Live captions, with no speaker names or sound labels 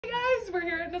we're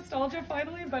here at Nostalgia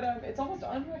finally, but it's almost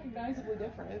unrecognizably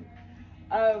different.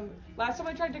 Last time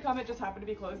I tried to come, it just happened to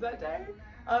be closed that day.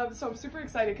 So I'm super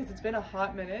excited because it's been a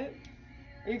hot minute.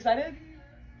 Are you excited?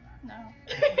 No.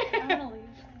 I wanna leave.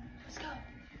 Let's go.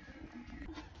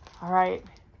 All right.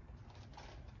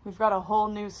 We've got a whole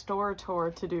new store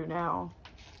tour to do now,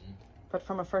 but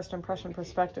from a first impression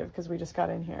perspective because we just got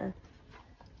in here.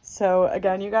 So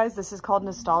again, you guys, this is called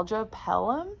Nostalgia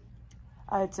Pelham.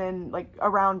 It's in like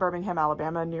around Birmingham,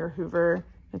 Alabama, near Hoover,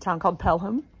 a town called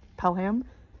Pelham.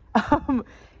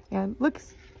 And look,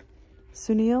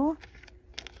 Sunil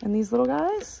and these little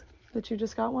guys that you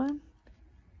just got one.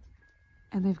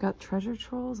 And they've got treasure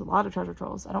trolls, a lot of treasure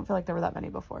trolls. I don't feel like there were that many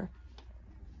before.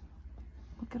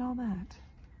 Look at all that.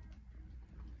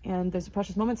 And there's a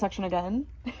precious moment section again.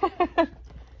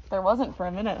 There wasn't for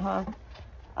a minute, huh?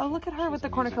 Oh, look at her with the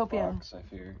cornucopia. Box, I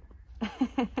fear.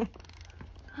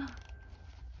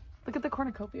 Look at the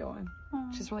cornucopia one.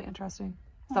 She's really interesting.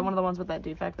 Is that one of the ones with that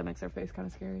defect that makes her face kind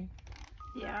of scary?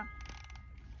 Yeah.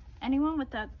 Anyone with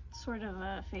that sort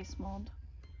of face mold.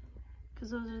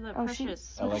 Because those are the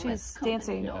precious. She's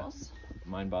dancing. Yeah.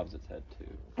 Mine bobs its head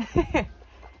too.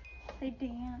 They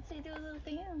dance. They do a little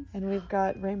dance. And we've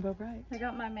got Rainbow Bright. I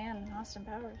got my man, Austin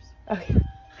Powers. Okay.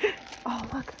 Oh,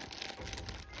 look.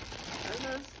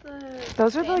 Are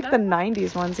those are like the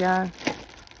 90s ones, yeah.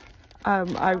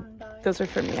 Those are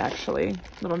for me, actually.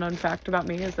 Little known fact about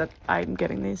me is that I'm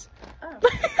getting these. Oh.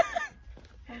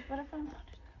 What if I wanted?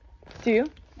 Do you?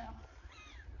 No.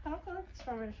 I don't feel like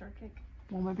strawberry shortcake.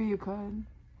 Well, maybe you could.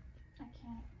 I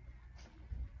can't.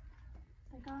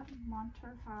 They got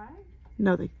Monter High?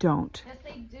 No, they don't. Yes,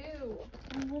 they do.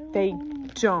 They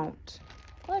don't.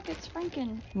 Look, it's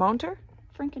Monter?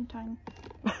 Frankentine.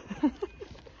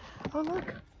 Oh,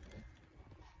 look.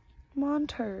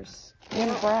 Monters. And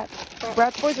Bratz.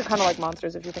 Bratz boys are kind of like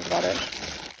monsters if you think about it.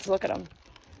 Just look at them.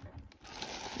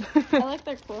 I like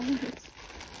their clothes.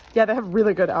 Yeah, they have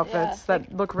really good outfits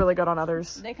that look really good on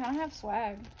others. They kind of have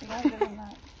swag. They gotta give them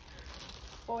that.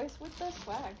 Boys with the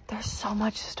swag. There's so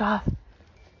much stuff.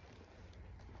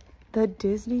 The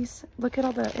Disney's. Look at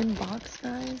all the in-box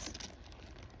guys.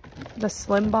 The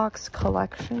Slim Box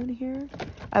collection here.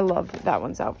 I love that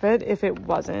one's outfit if it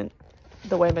wasn't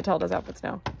the way Mattel does outfits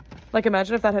now. Like,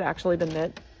 imagine if that had actually been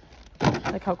knit.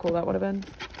 Like, how cool that would have been.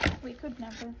 We could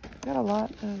never. Got a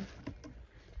lot of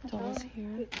dolls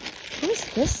here. Who is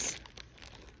this?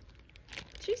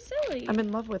 She's silly. I'm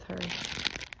in love with her.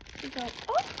 She go,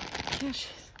 oh. Yeah,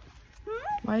 she's...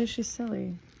 Why is she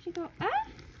silly? She go, ah.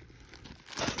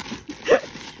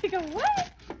 She go,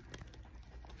 what?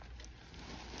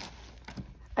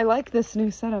 I like this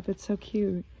new setup. It's so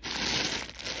cute.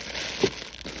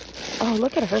 Oh,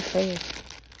 look at her face.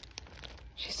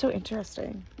 She's so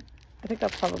interesting. I think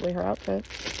that's probably her outfit.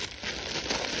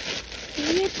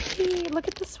 Yippee! Look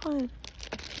at this one.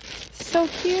 So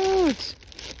cute.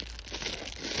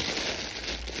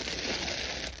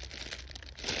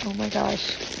 Oh my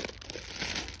gosh.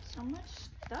 So much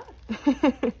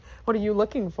stuff. What are you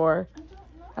looking for? I don't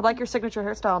know. I like your signature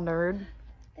hairstyle, nerd.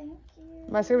 Thank you.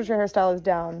 My signature hairstyle is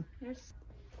down.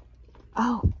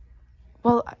 Oh.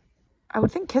 Well, I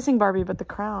would think kissing Barbie, but the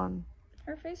crown.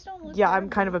 Her face don't look Yeah, Barbie. I'm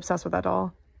kind of obsessed with that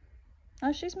doll.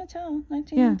 Oh, she's Mattel.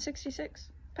 1966.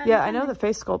 Yeah, yeah, I know the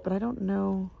face sculpt, but I don't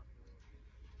know.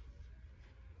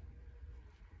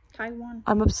 Taiwan.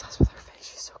 I'm obsessed with her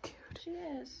face. She's so cute. She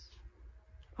is.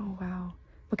 Oh, wow.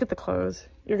 Look at the clothes.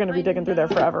 You're going to be digging through there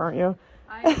forever, aren't you?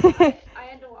 I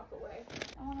had to walk away.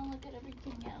 I want to look at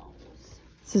everything else.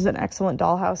 This is an excellent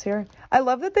dollhouse here. I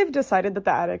love that they've decided that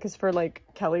the attic is for, like,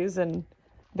 Kelly's and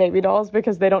baby dolls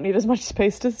because they don't need as much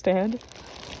space to stand.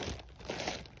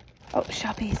 Oh,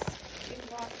 shoppies.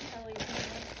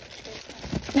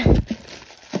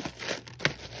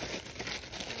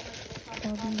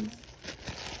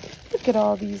 Look at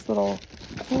all these little...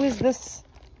 Who is this?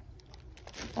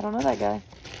 I don't know that guy.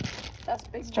 That's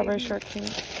big Strawberry baby.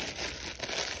 shortcake.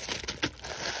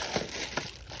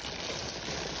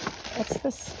 What's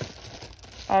this?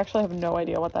 I actually have no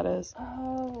idea what that is.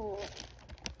 Oh.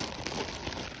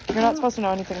 You're not supposed to know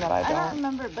anything that I don't. I don't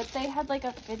remember, but they had like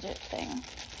a fidget thing.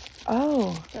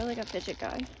 Oh. They're like a fidget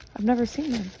guy. I've never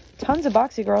seen them. Tons of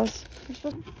boxy girls.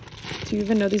 Do you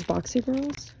even know these boxy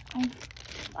girls?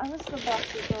 I was the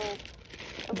boxy girl.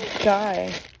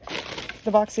 Guy.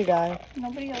 The boxy guy.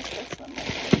 Nobody else gets them.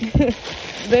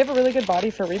 They have a really good body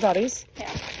for rebodies.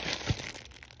 Yeah.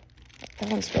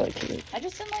 That one's really cute. I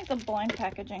just didn't like the blind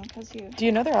packaging because you... Do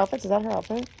you know their outfits? Is that her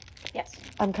outfit? Yes.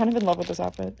 I'm kind of in love with this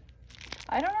outfit.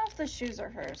 I don't know if the shoes are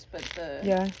hers, but the...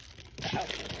 Yeah. The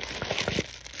outfit.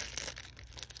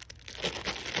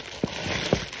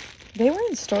 They were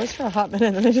in stores for a hot minute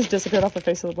and then they just disappeared off the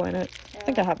face of the planet. Yeah. I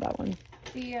think I have that one.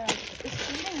 The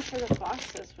seating for the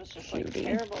boxes was just like Cutie.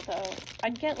 terrible though.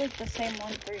 I'd get like the same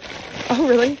one for you. Oh,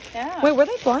 really? Yeah. Wait, were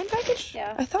they blind packaged?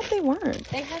 Yeah. I thought they weren't.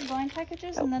 They had blind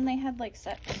packages and then they had like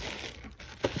sets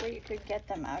where you could get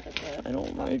them out of the. I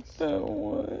don't like that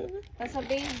one. That's a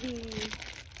baby.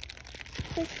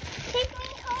 Take me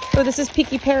home. Oh, this is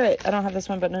Peaky Parrot. I don't have this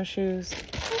one, but no shoes.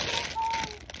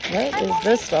 Take me home. What is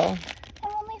this doll?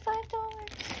 I'm only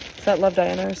 $5. Is that Love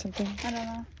Diana or something? I don't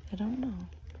know. I don't know.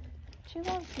 She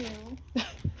loves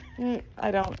you.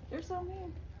 I don't. You're so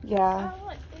mean. Yeah. Oh,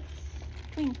 look,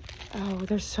 it's Queen. Oh,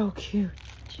 they're so cute.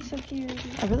 She's so cute.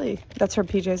 Oh, really? That's her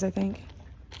PJs, I think.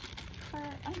 Her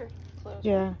underclothes.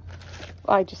 Yeah.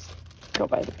 Well, I just go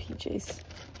by the PJs.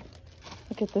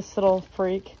 Look at this little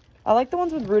freak. I like the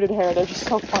ones with rooted hair. They're just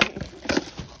so funny.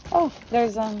 Oh,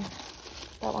 there's that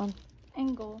one.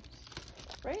 Angles,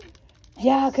 right?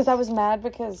 Yeah, because I was mad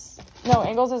because no,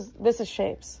 Angles is this is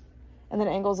Shapes, and then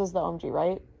Angles is the OMG,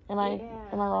 right? Am I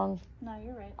wrong? No,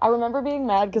 you're right. I remember being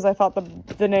mad because I thought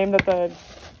the name that the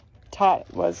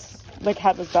tot was like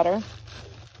had was better.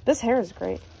 This hair is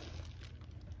great.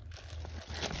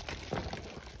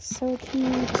 So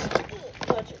cute.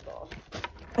 Budget ball.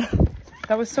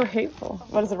 That was so hateful.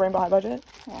 What is it, Rainbow High Budget?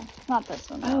 Yeah, not this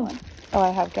one. That Oh. one. Oh, I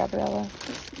have Gabriella.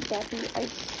 Gabby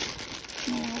Ice.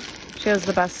 Yeah. She has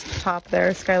the best top there.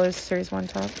 Skylar's Series 1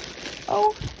 top.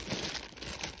 Oh.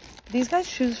 These guys'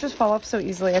 shoes just fall off so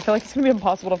easily. I feel like it's going to be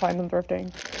impossible to find them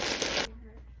thrifting.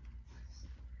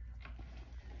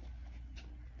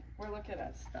 We're looking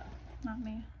at stuff. Not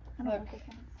me. I don't Look. look at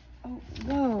things. Oh,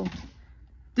 whoa.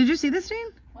 Did you see this, Dean?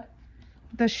 What?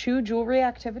 The shoe jewelry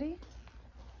activity?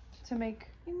 To make...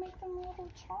 You make them little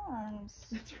charms.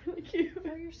 It's really cute.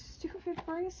 For your stupid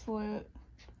bracelet.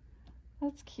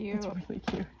 That's cute. It's really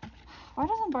cute. Why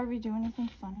doesn't Barbie do anything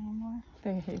fun anymore?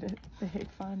 They hate it. They hate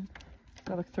fun.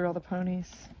 Gotta look through all the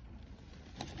ponies.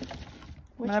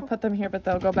 I'm gonna put them here, but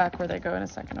they'll go back where they go in a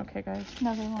second, okay, guys?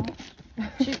 No, they won't.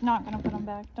 She's not gonna put them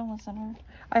back. Don't listen to her.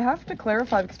 I have to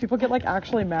clarify because people get like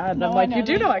actually mad. And No, I'm like, I know you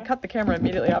do they know I do. cut the camera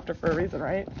immediately after for a reason,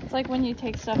 right? It's like when you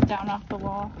take stuff down off the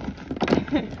wall.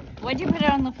 Why'd you put it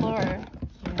on the floor?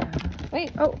 Yeah.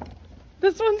 Wait, Oh,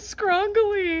 this one's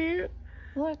scroungly.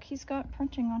 look, he's got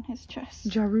printing on his chest.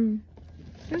 Jaru.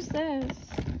 Who's this?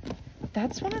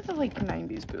 That's one of the like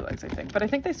 90s bootlegs, I think. But I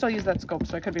think they still use that scope,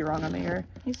 so I could be wrong on the ear.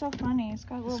 He's so funny. He's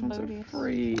got This little one's a booties.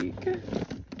 freak.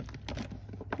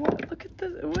 What? Look at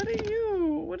this. What are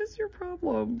you? What is your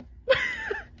problem?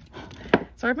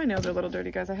 Sorry if my nails are a little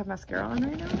dirty, guys. I have mascara on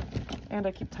right now. And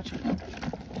I keep touching them.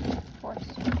 Of course.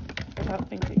 Without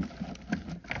thinking.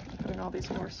 Putting all these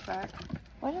horse back.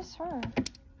 What is her?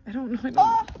 I don't know. I don't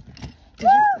Oh! Did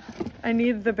you? I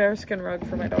need the bearskin rug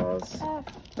for my dolls. F.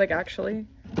 Like, actually.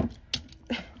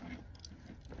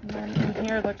 And then in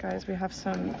here, look, guys, we have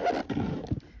some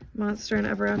Monster and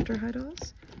Ever After high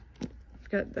dolls.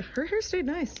 Her hair stayed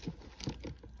nice.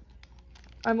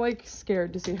 I'm, like,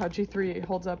 scared to see how G3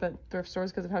 holds up at thrift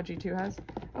stores because of how G2 has.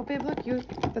 Oh, babe, look,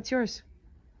 that's yours.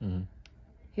 Mm-hmm.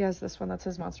 He has this one. That's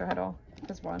his Monster high doll.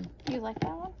 There's one. Do you like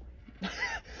that one?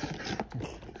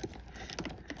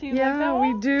 Do you like that Yeah, we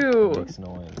one? do. Makes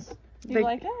noise. Do you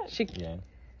like it? She. Yeah.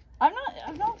 I'm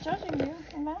not judging you.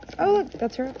 I'm asking. Oh, look,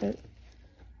 that's her outfit.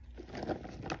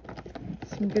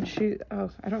 Some good shoes. Oh,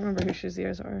 I don't remember whose shoes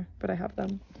these are, but I have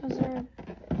them. Those are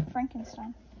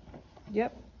Frankenstein.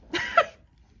 Yep.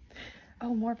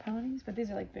 Oh, more ponies, but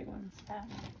these are like big ones. Yeah.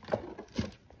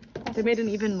 They made an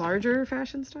even larger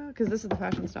fashion style because this is the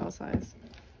fashion style size.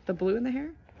 The blue in the hair.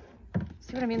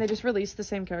 See what I mean? They just release the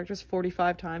same characters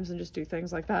 45 times and just do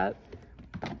things like that.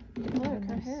 Look,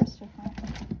 her hair is different.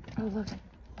 Oh, look.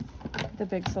 The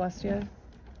big Celestia.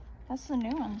 That's the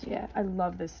new ones. Yeah, I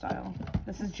love this style.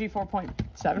 This is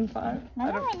G4.75.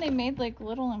 Remember when they made like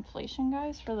little inflation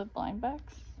guys for the blind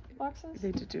boxes?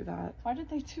 They did do that. Why did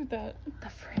they do that? The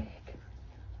freak.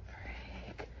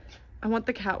 I want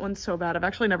the cat one so bad. I've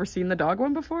actually never seen the dog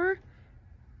one before.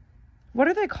 What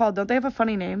are they called? Don't they have a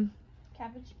funny name?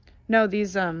 Cabbage. No,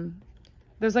 these,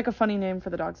 there's like a funny name for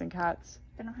the dogs and cats.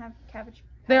 They don't have Cabbage.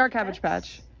 They are Cabbage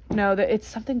Pets? Patch. No, it's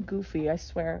something goofy, I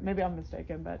swear. Maybe I'm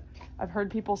mistaken, but I've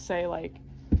heard people say like,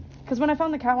 because when I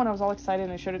found the cat one, I was all excited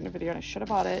and I showed it in a video and I should have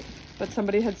bought it, but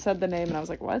somebody had said the name and I was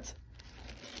like, what?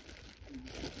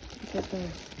 Look at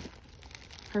this.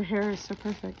 Her hair is so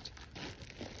perfect.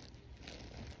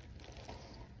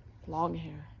 Long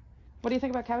hair. What do you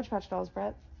think about Cabbage Patch dolls,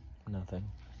 Brett? Nothing.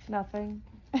 Nothing.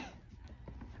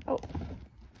 Oh.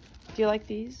 Do you like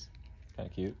these? Kind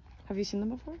of cute. Have you seen them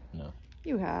before? No.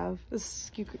 You have. This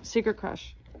is Secret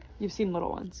Crush. You've seen little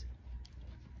ones.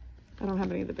 I don't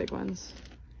have any of the big ones.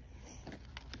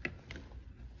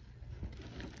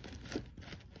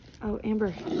 Oh,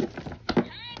 Amber.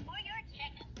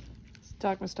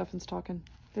 Doc Mustaffin's talking.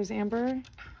 There's Amber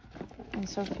and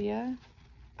Sophia.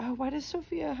 Oh, why does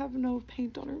Sophia have no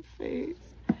paint on her face?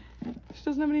 She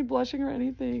doesn't have any blushing or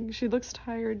anything. She looks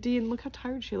tired. Dean, look how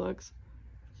tired she looks. Is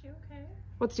she okay?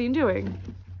 What's Dean doing?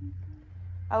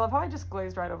 I love how I just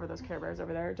glazed right over those Care Bears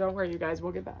over there. Don't worry, you guys,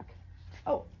 we'll get back.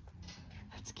 Oh,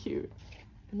 that's cute.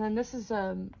 And then this is,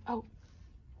 oh.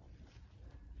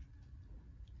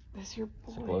 This is your boy.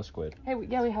 It's a glow squid. Hey,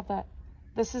 yeah, we have that.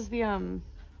 This is the,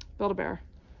 Build-A-Bear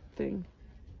thing.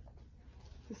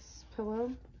 This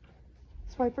pillow.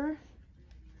 Swiper.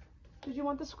 Did you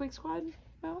want the Squeak Squad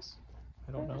mouse?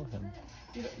 I don't know him.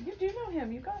 You do know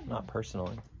him. You got him. Not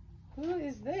personally. Who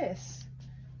is this?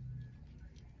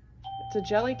 It's a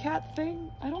jelly cat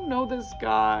thing? I don't know this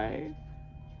guy.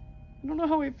 I don't know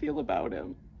how I feel about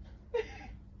him.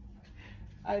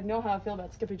 I know how I feel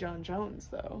about Skippy John Jones,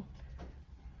 though.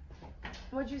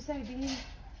 What'd you say, Dean?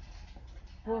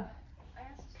 I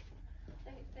asked.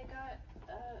 They got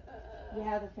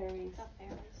Yeah, the fairies. got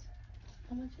fairies.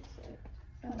 How much is it?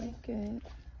 I like it.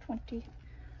 20.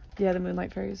 Yeah, the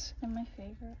Moonlight Fairies. They're my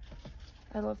favorite.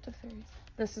 I love the fairies.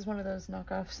 This is one of those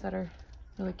knockoffs that are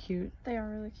really cute. They are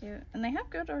really cute, and they have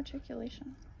good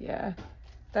articulation. Yeah.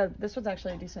 This one's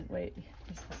actually a decent weight.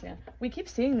 Yeah. We keep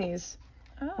seeing these.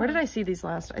 Oh. Where did I see these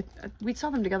last? We saw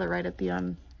them together right at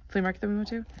the flea market that we went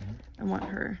to. I want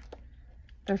her.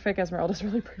 Their fake Esmeralda's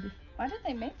really pretty. Why did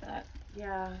they make that?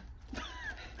 Yeah.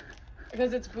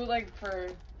 Because it's bootleg for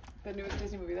the newest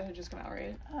Disney movie that had just come out,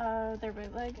 right? They're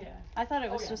bootleg? Yeah. I thought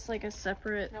it was yeah. just like a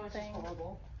separate No, it's thing. just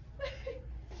horrible.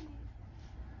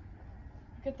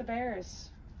 Look at the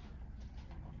bears.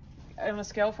 On a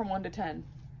scale from 1 to 10,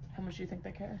 how much do you think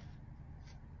they care?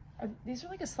 These are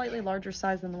like a slightly larger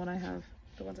size than the ones I have.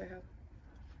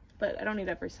 But I don't need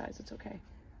every size, it's okay.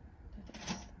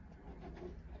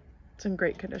 It's in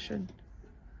great condition.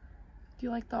 Do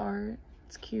you like the art?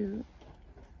 It's cute.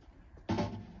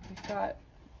 We've got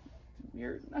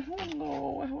I don't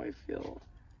know how I feel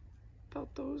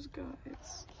about those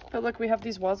guys. But look, we have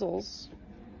these Wuzzles.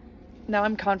 Now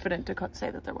I'm confident to say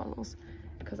that they're Wuzzles,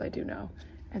 because I do know.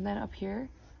 And then up here,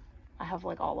 I have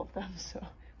like all of them, so.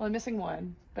 Well, I'm missing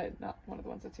one, but not one of the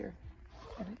ones that's here.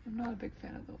 And I'm not a big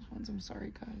fan of those ones, I'm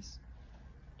sorry, guys.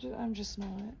 I'm just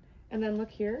not. And then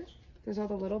look here, there's all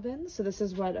the little bins. So this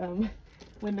is what,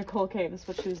 when Nicole came, this is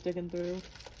what she was digging through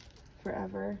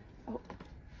forever. Oh,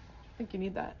 I think you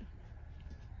need that.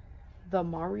 The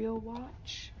Mario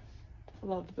watch. I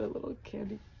love the little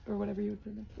candy, or whatever you would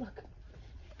put in them. Look,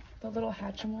 the little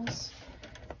Hatchimals.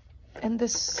 And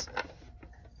this,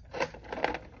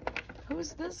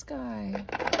 who's this guy?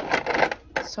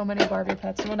 So many Barbie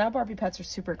pets. Well, now Barbie pets are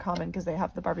super common because they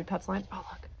have the Barbie Pets line. Oh,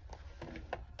 look.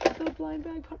 The blind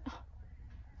bag. Oh.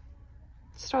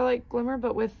 Starlight Glimmer,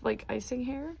 but with like icing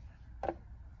hair. And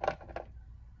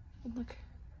look.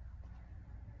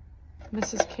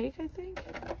 Mrs. Cake, I think.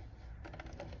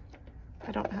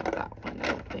 I don't have that one, I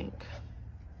don't think.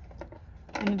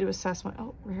 I need to assess my,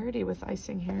 oh, Rarity with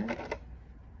icing hair.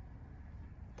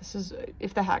 This is,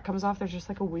 if the hat comes off, there's just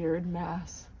like a weird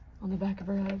mass on the back of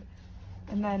her head.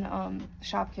 And then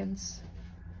Shopkins.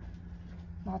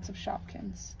 Lots of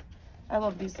Shopkins. I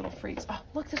love these little freaks. Oh,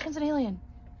 look, this one's an alien.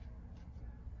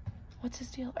 What's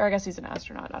his deal? Or I guess he's an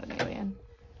astronaut, not an alien.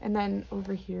 And then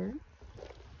over here,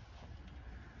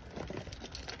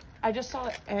 I just saw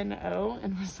N-O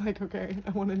and was like, okay, I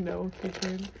want to know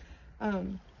featured.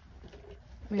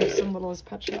 We have some littlest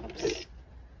pet shops.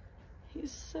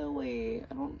 He's silly.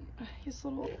 He's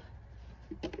little.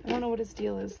 I don't know what his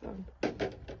deal is though.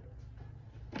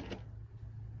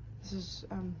 This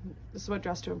is what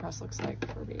Dress to Impress looks like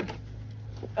for me.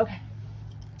 Okay.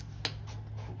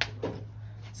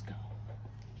 Let's go.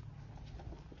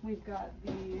 We've got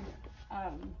the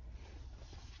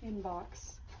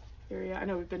inbox area. I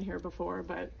know we've been here before,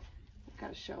 but I've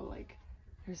got to show, like,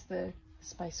 here's the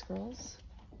Spice Girls.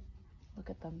 Look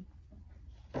at them.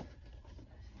 And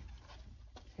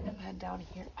then down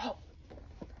here, oh!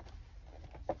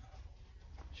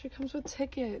 She comes with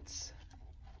tickets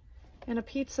and a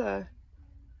pizza.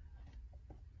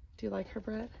 Do you like her,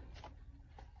 Brett?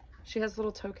 She has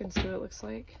little tokens too, it looks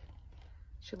like.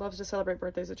 She loves to celebrate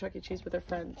birthdays at Chuck E. Cheese with her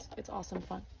friends. It's awesome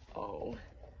fun. Oh.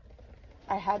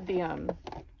 I had the,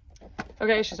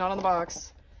 okay, she's not on the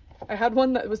box. I had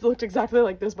one that looked exactly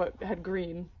like this, but had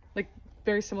green. Like,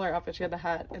 very similar outfit. She had the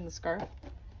hat and the scarf.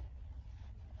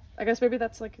 I guess maybe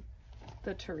that's like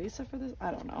the Teresa for this. I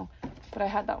don't know. But I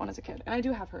had that one as a kid. And I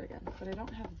do have her again. But I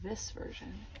don't have this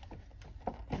version.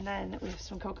 And And then we have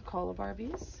some Coca-Cola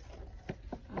Barbies.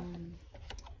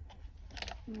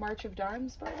 March of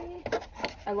Dimes Barbie.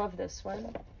 I love this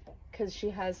one because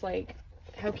she has like,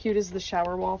 how cute is the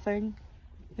shower wall thing?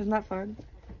 Isn't that fun?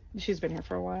 She's been here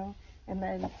for a while. And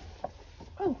then,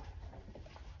 oh,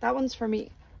 that one's for me.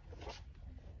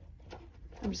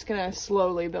 I'm just gonna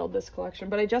slowly build this collection,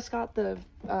 but I just got the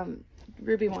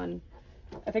ruby one.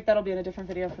 I think that'll be in a different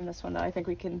video from this one. I think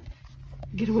we can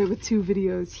get away with 2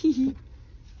 videos. Hee hee.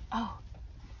 Oh,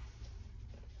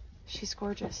 she's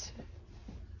gorgeous.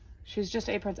 She's just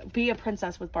a princess. Be a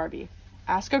princess with Barbie.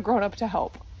 Ask a grown-up to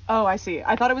help. Oh, I see.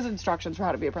 I thought it was instructions for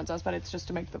how to be a princess, but it's just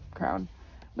to make the crown.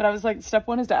 But I was like, step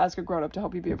 1 is to ask a grown-up to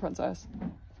help you be a princess.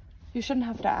 You shouldn't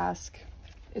have to ask.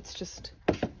 It's just...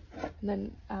 And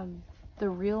then the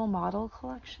real model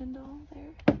collection doll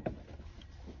there.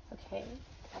 Okay.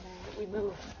 And then we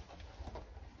move.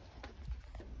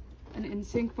 An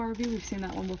NSYNC Barbie. We've seen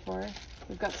that one before.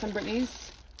 We've got some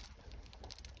Britneys.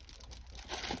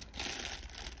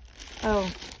 Oh.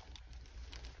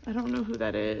 I don't know who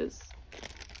that is.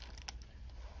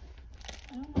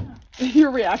 I don't know.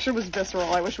 Your reaction was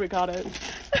visceral. I wish we got it.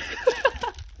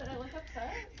 Did I look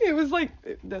upset? It was like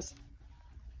this.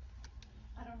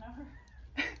 I don't know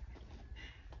her.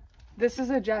 This is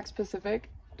a Jack's Pacific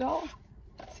doll.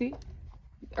 See?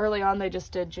 Early on they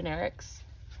just did generics.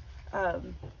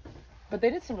 But they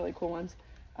did some really cool ones.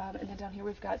 And then down here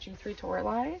we've got G3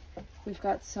 Torlai. We've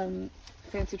got some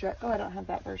fancy dress. Oh, I don't have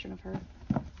that version of her.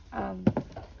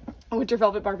 Winter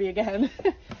Velvet Barbie again.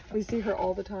 We see her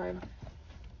all the time.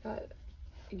 Got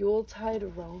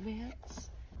Yuletide Romance.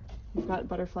 We've got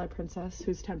Butterfly Princess,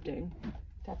 who's tempting.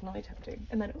 Definitely tempting.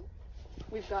 And then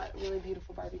we've got really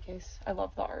beautiful Barbie case. I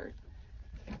love the art.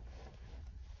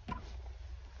 Let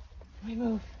me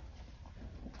move.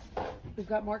 We've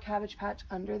got more Cabbage Patch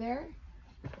under there.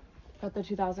 Got the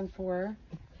 2004.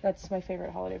 That's my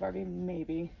favorite holiday Barbie,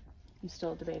 maybe. I'm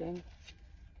still debating.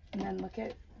 And then look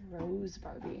at Rose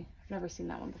Barbie. I've never seen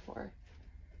that one before.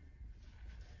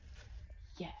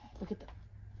 Yeah, look at that.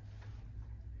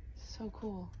 So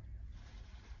cool.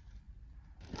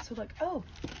 So like, oh,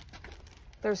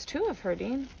 there's 2 of her,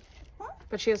 Dean. Huh?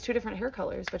 But she has 2 different hair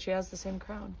colors, but she has the same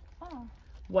crown. Oh.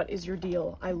 What is your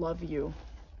deal? I love you.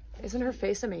 Isn't her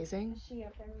face amazing? Is she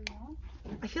a very long?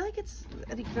 I feel like it's,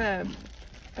 I think,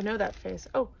 I know that face.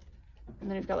 Oh, and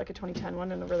then you've got like a 2010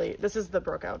 one and a really, this is the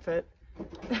Brooke outfit.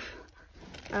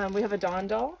 We have a Dawn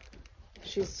doll.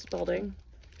 She's balding.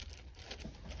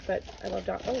 But I love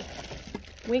Dawn. Oh,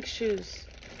 Wink shoes.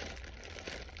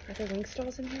 Are there Winx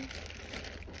dolls in here?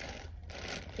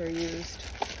 They're used.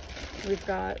 We've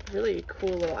got really cool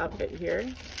little outfit here.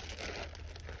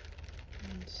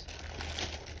 And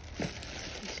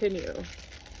continue.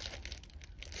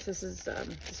 This is,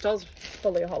 this doll's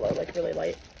fully hollow, like really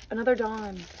light. Another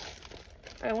Dawn.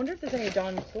 I wonder if there's any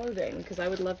Dawn clothing, because I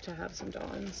would love to have some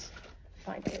Dawns.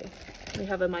 Finally. We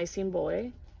have a Mycene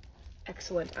boy.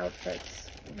 Excellent outfits.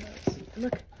 And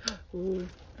look. Ooh,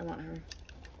 I want her.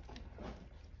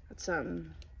 That's,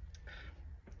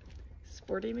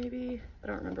 sporty maybe? I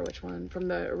don't remember which one. From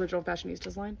the original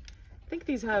Fashionistas line. I think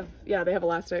these have, yeah, they have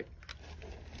elastic.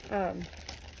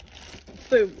 It's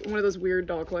the, one of those weird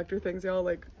doll collector things, y'all,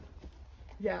 like,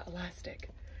 yeah, elastic.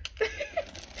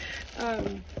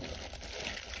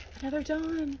 Another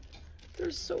Dawn.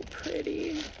 They're so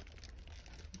pretty.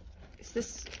 Is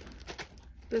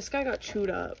this guy got chewed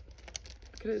up.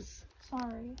 Look at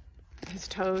Sorry. his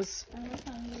toes. I was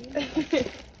hungry.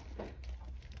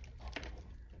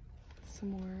 Some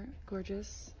more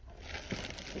gorgeous.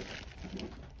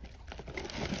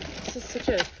 This is such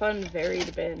a fun,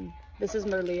 varied bin. This is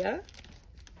Merlia.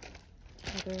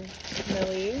 Another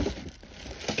Millie.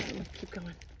 Keep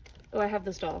going. Oh, I have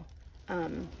this doll.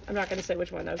 I'm not going to say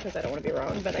which one though, because I don't want to be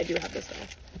wrong, but I do have this doll.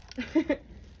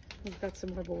 We've got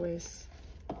some more boys.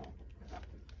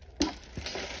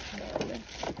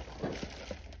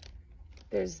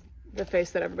 There's the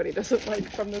face that everybody doesn't like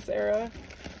from this era.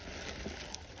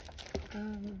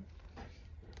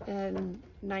 And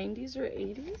 90s or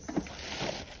 80s?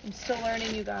 I'm still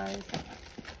learning, you guys.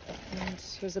 And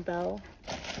here's a bell.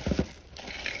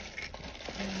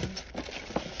 And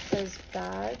there's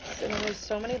bags, and then there's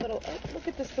so many little, oh, look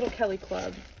at this little Kelly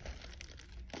Club.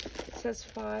 It says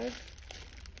 5.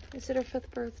 Is it her 5th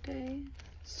birthday?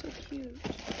 So cute.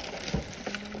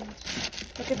 And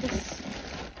look at this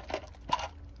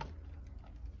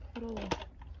little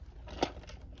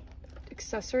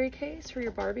accessory case for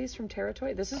your Barbies from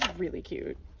Terratoy. This is really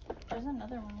cute. There's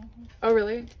another one. Oh,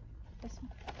 really? This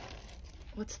one.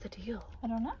 What's the deal? I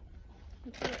don't know.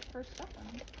 We put it first up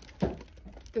on.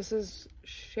 This is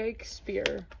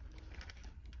Shakespeare.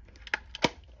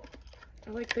 I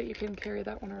like that you can carry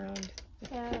that one around.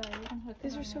 Yeah, you can hook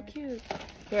These it are on so there. cute.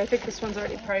 Yeah, I think this one's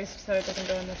already priced, so it doesn't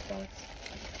go in this box.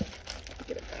 I'll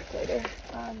get it back later.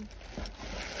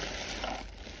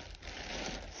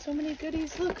 So many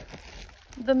goodies. Look,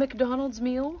 the McDonald's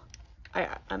meal.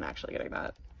 I'm actually getting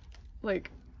that. Like,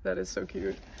 that is so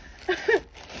cute.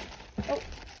 Oh,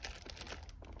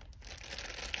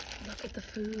 look at the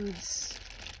foods.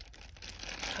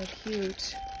 How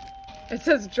cute. It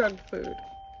says junk food.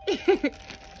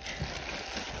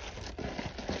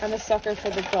 I'm a sucker for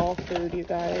the doll food, you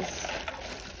guys.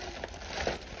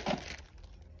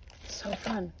 So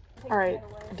fun. All right,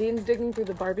 Dean's digging through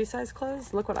the Barbie size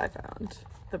clothes. Look what I found.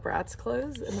 The Bratz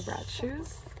clothes and the Bratz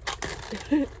shoes.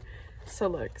 So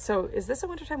look, so is this a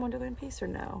Wintertime Wonderland piece or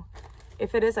no?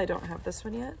 If it is, I don't have this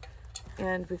one yet.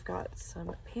 And we've got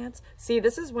some pants. See,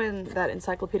 this is when that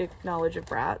encyclopedic knowledge of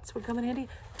Bratz would come in handy.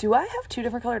 Do I have 2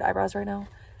 different colored eyebrows right now?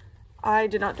 I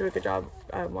did not do a good job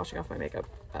washing off my makeup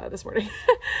this morning.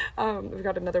 We've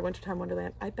got another Wintertime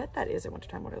Wonderland. I bet that is a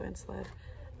Wintertime Wonderland sled.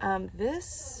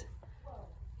 This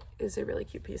is a really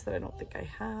cute piece that I don't think I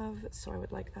have, so I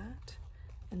would like that.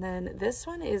 And then this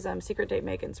one is Secret Date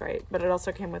Megan's, right? But it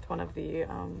also came with one of the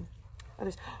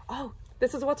others. Oh,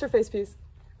 this is a What's-Her-Face piece.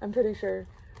 I'm pretty sure.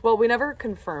 Well, we never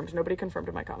confirmed. Nobody confirmed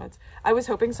in my comments. I was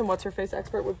hoping some What's-Her-Face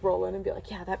expert would roll in and be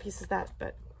like, yeah, that piece is that.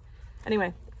 But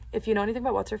anyway, if you know anything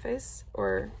about What's-Her-Face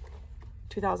or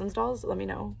 2000s dolls, let me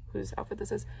know whose outfit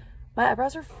this is. My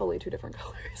eyebrows are fully 2 different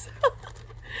colors.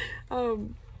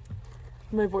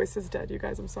 My voice is dead, you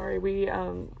guys. I'm sorry. We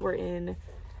were in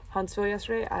Huntsville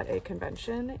yesterday at a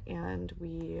convention, and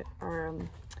we are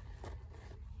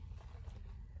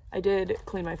I did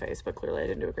clean my face, but clearly I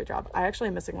didn't do a great job. I actually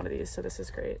am missing one of these, so this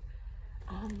is great.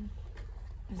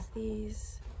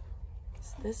 Is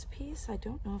this piece? I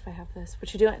don't know if I have this.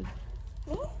 What you doing?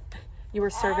 You were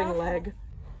serving leg.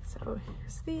 So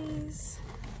here's these.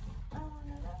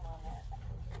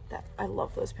 I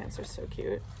love those pants. They're so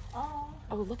cute. Oh,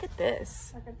 look at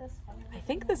this. Look at this one. I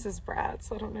think this is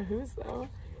Bratz. I don't know whose though.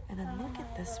 And then look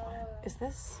at this one. Is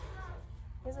this?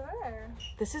 Is it there?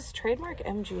 This is trademark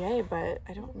MGA, but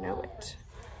I don't know it.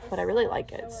 But I really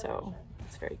like it, so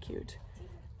it's very cute.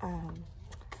 I'm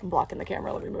blocking the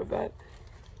camera. Let me move that.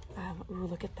 Ooh,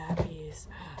 look at that piece.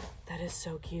 That is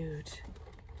so cute.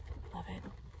 Love it.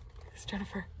 There's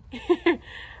Jennifer.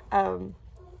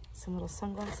 Some little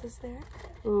sunglasses there.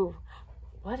 Ooh,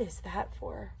 what is that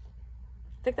for?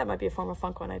 I think that might be a form of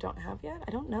funk one I don't have yet.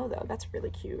 I don't know though. That's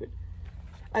really cute.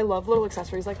 I love little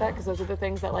accessories like that because those are the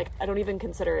things that like I don't even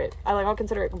consider it. I'll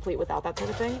consider it complete without that sort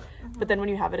of thing. But then when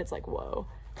you have it, it's like whoa.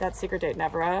 That's Secret Date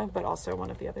Nevera, but also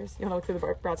one of the others. You want to look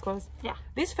through the Bratz clothes? Yeah.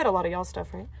 These fit a lot of y'all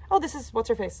stuff, right? Oh, this is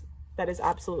What's-Her-Face. That is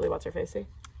absolutely What's-Her-Face. See?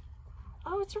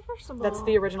 Oh, it's reversible. That's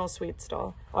the original Sweets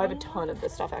doll. Oh, I have a ton of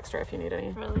this stuff extra if you need any.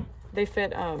 Really? They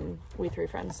fit We Three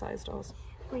Friends size dolls.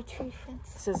 We Three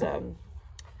Friends. This is I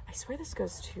swear this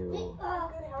goes to Good,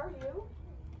 how are you?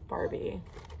 Barbie.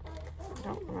 I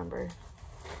don't remember.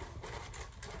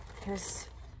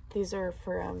 These are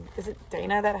for is it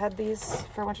Dana that had these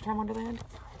for Wintertime Wonderland?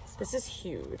 This is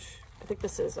huge. I think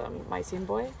this is My Scene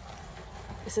Boy.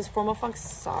 This is Formal Funk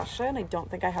Sasha, and I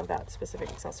don't think I have that specific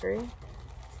accessory.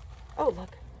 Oh,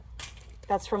 look.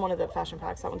 That's from one of the fashion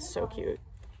packs. That one's so cute.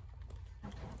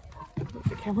 Move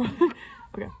the camera.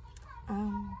 Okay.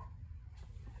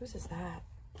 Whose is that?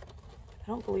 I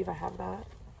don't believe I have that.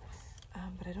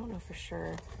 But I don't know for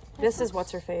sure. This is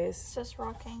What's-Her-Face. It's just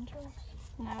Rock Angels.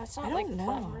 No, it's not I don't know.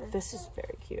 clever. This is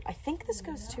very cute. I think this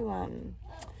goes to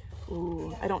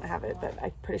ooh, I don't have it, but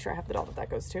I'm pretty sure I have the doll that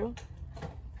goes to.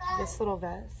 This little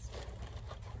vest.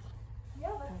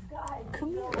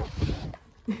 Come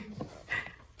here.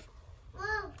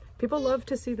 People love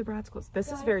to see the Bratz clothes.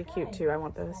 This is very cute too. I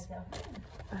want this.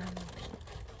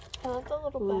 I love the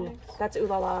little Ooh, bags. that's Ooh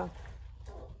La La.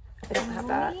 I don't have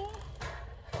that.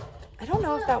 I don't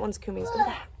know if that one's Kumi's. Ooh,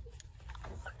 that.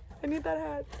 I need that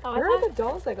hat. Oh, Where are the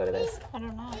dolls that go to this? I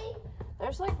don't know.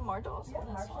 There's like more dolls in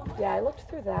this one. Yeah, I looked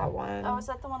through that one. Oh, is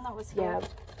that the one that was here? Yeah.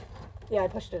 Yeah, I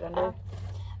pushed it under. Oh,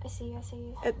 I see.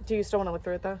 Do you still want to look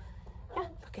through it though? Yeah.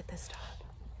 Look at this top.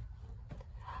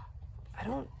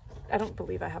 I don't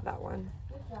believe I have that one.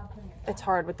 It's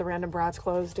hard with the random Bratz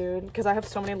clothes, dude, because I have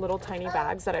so many little tiny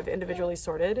bags that I've individually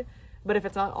sorted. But if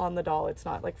it's not on the doll, it's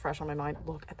not like fresh on my mind.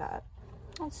 Look at that.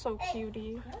 That's so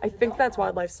cutie. I think that's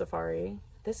Wildlife Safari.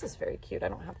 This is very cute. I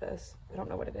don't have this. I don't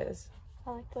know what it is.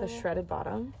 I like The shredded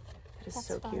bottom. It is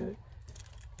so fun. cute.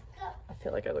 I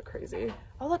feel like I look crazy.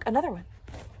 Oh, look, another one.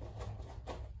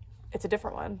 It's a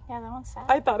different one. Yeah, that one's sad.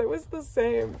 I thought it was the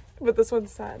same, but this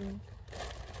one's satin.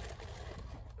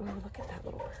 Ooh, look at that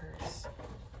little purse.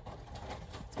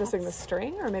 It's missing the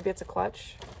string, or maybe it's a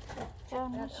clutch. Yeah,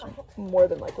 I'm not sure. More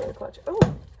than likely a clutch. Oh,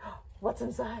 what's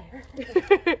inside?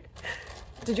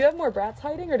 Did you have more Bratz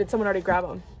hiding, or did someone already grab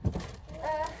them?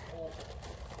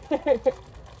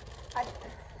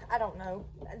 I don't know.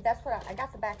 That's what I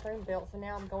got the back room built, so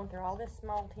now I'm going through all this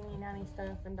small teeny tiny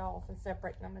stuff and dolls and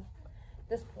separating them at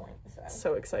this point.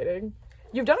 So exciting.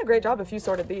 You've done a great job if you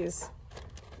sorted these.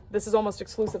 This is almost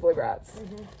exclusively Bratz.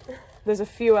 There's a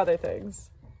few other things.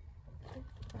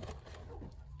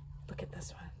 Look at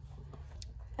this one.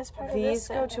 As part of These this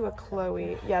go set, to a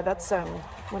Chloe. Yeah, that's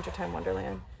Wintertime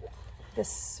Wonderland.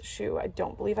 This shoe I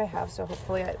don't believe I have, so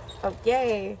hopefully oh,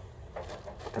 yay!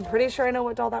 I'm pretty sure I know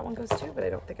what doll that one goes to, but I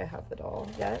don't think I have the doll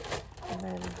yet. And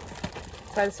then,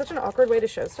 so it's such an awkward way to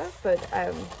show stuff, but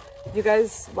you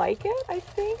guys like it, I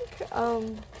think.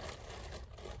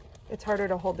 It's harder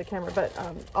to hold the camera, but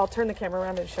I'll turn the camera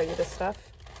around and show you this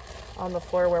stuff on the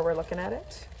floor where we're looking at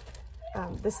it.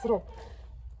 This little,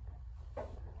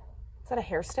 is that a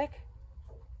hair stick?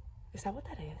 Is that what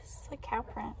that is? It's like cow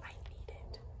print. I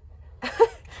need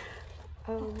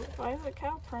it. Why is it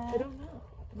cow print? I don't know.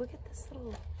 Look at this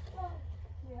little,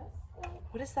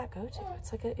 what does that go to?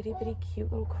 It's like an itty bitty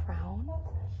cute little crown.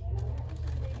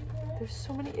 There's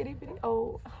so many itty bitty,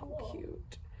 oh, how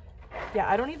cute. Yeah,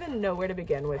 I don't even know where to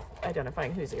begin with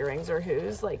identifying whose earrings are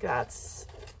whose. Like, that's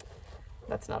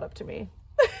not up to me.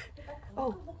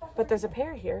 Oh, but there's a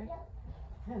pair here.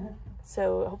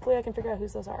 So hopefully I can figure out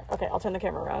whose those are. Okay, I'll turn the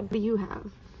camera around. What do you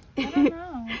have? I don't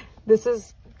know. This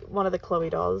is one of the Chloe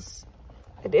dolls.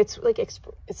 It's like, it's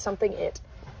something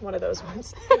one of those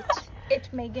ones. It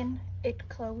Megan, it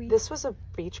Chloe. This was a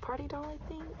beach party doll, I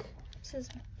think. This is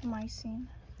my scene.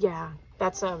 Yeah,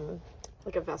 that's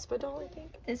like a Vespa doll, I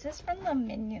think. This is from the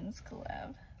Minions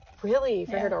collab. Really?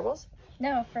 For Yeah. her doorables?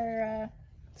 No, for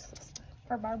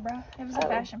Barbara. It was a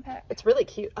fashion pack. It's really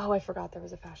cute. Oh, I forgot there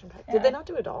was a fashion pack. Yeah. Did they not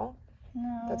do a doll?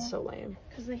 No. That's so lame.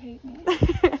 Because they hate me.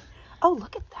 Oh,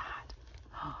 look at that.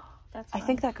 That's I fun.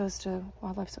 think that goes to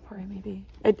Wildlife Safari, maybe.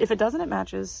 If it doesn't, it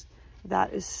matches.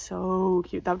 That is so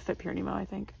cute. That would fit Pure Nemo, I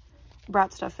think.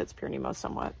 Bratz stuff fits Pure Nemo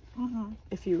somewhat.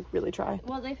 If you really try.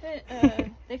 Well, they fit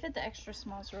the extra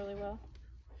smalls really well.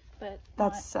 But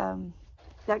That's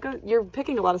you're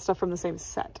picking a lot of stuff from the same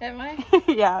set. am I?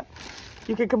 Yeah.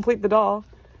 You could complete the doll.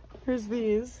 Here's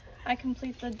these. I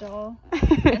complete the doll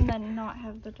and then not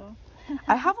have the doll.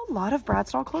 I have a lot of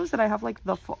Bratz doll clothes that I have like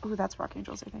the full, oh, that's Rock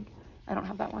Angels, I think. I don't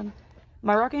have that one.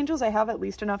 My Rock Angels, I have at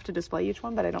least enough to display each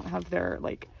one, but I don't have their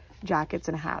like jackets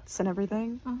and hats and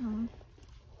everything.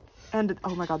 And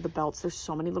oh my god, the belts. There's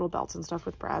so many little belts and stuff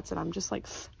with Bratz, and I'm just like,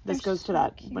 this They're goes to so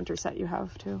that cute. winter set you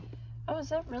have too. Oh, is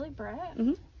that really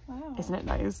Bratz? Wow. Isn't it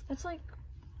nice? It's like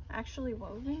actually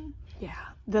woven. Yeah.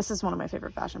 This is one of my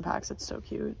favorite fashion packs. It's so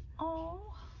cute. Oh.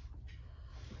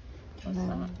 And What's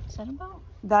then that? Is that about?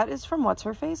 that is from What's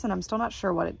Her Face, and I'm still not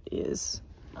sure what it is.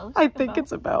 That looks I like a think belt.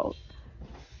 it's a belt.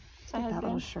 It's a That little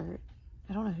headband. shirt.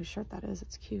 I don't know whose shirt that is.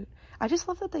 It's cute. I just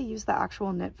love that they use the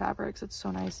actual knit fabrics. It's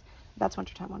so nice. That's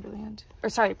Wintertime Wonderland. Or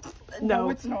sorry, no,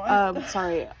 it's not.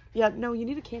 Sorry. Yeah, no, you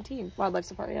need a canteen. Wildlife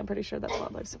Safari. I'm pretty sure that's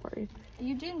Wildlife Safari.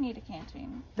 You do need a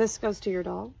canteen. This goes to your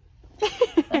doll.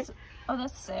 That's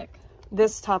sick.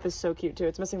 This top is so cute too.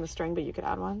 It's missing the string, but you could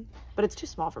add one. But it's too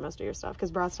small for most of your stuff because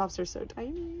Bratz tops are so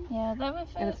tiny. Yeah, that would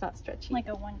fit. And it's not stretchy. like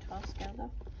a 1/12 scale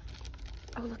though.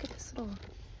 Oh, look at this little.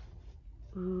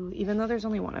 Ooh, even though there's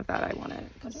only one of that, I want it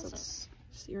What because is it's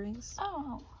just earrings.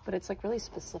 Oh, But it's like really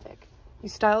specific. You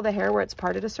style the hair where it's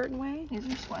parted a certain way. these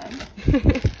are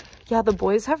swag. Yeah, the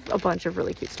boys have a bunch of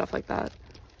really cute stuff like that.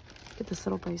 Get this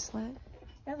little bracelet.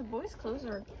 Yeah, the boys' clothes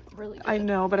are really good. I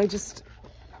know, but I just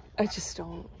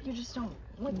don't. You just don't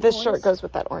like This boys. shirt goes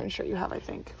with that orange shirt you have, I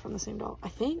think, from the same doll. I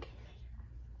think.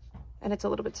 And it's a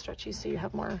little bit stretchy, so you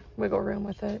have more wiggle room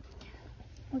with it.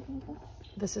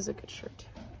 This is a good shirt.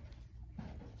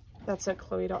 That's a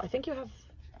Chloe doll. I think you have.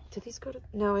 Did these go to?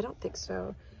 No, I don't think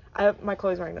so. My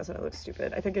Chloe's wearing this and it looks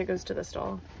stupid. I think it goes to this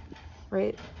doll,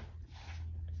 right?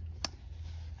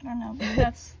 I don't know, but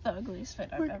that's the ugliest fit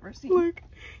I've ever seen. Look,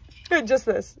 just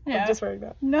this. Yeah. I'm just wearing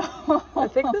that. No. I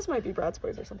think this might be Bratz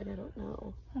Boys or something. I don't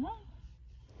know.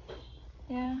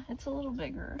 Yeah, it's a little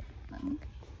bigger than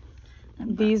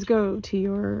These go to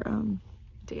your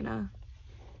Dana.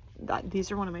 These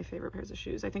are one of my favorite pairs of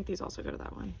shoes. I think these also go to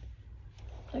that one.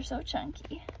 They're so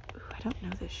chunky. Ooh, I don't know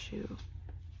this shoe.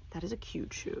 That is a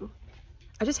cute shoe.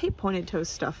 I just hate pointed toe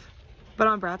stuff. But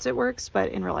on Bratz it works, but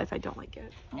in real life I don't like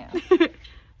it. Yeah.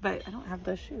 But I don't have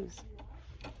those shoes.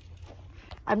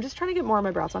 I'm just trying to get more of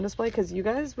my Bratz on display because you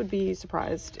guys would be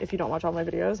surprised if you don't watch all my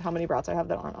videos how many Bratz I have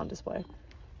that aren't on display.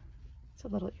 It's a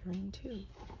little earring too.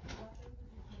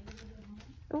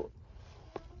 Oh,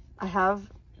 I have,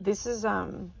 this is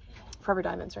Forever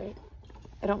Diamonds, right?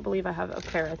 I don't believe I have a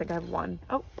pair. I think I have one.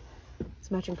 Oh, it's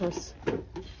a matching purse.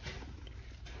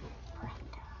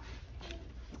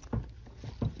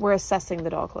 We're assessing the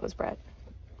doll clothes, Brett.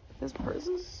 This purse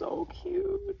is so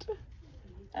cute.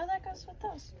 Oh, that goes with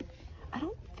this. I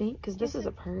don't think, because this is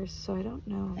a purse, so I don't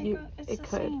know. It's the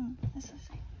same. It's the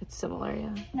same. It's similar,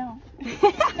 yeah. No. It's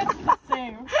the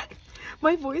same.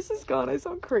 My voice is gone. I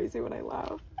sound crazy when I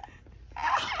laugh.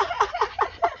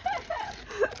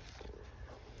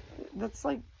 That's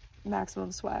like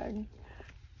maximum swag.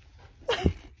 Is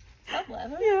that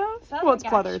leather? Yeah. Is that Well, like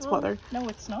it's pleather. It's actual- pleather. No,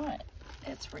 it's not.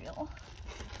 It's real.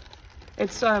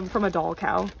 It's from a doll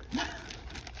cow.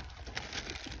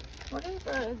 What are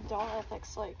the doll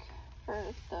ethics like for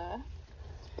the...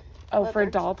 Oh, leather? for a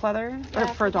doll pleather? Or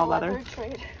Yeah, for a doll the leather?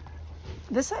 trade.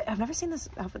 This, I've never seen this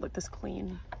outfit look this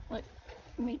clean. Like,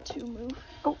 me too move.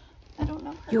 Oh. I don't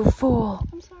know. You fool.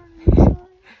 I'm sorry. I'm sorry.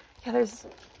 Yeah, there's...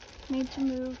 Need to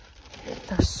move.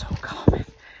 They're so common.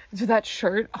 Dude, that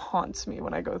shirt haunts me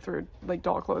when I go through like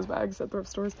doll clothes bags at thrift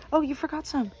stores. Oh, you forgot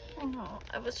some. Oh no,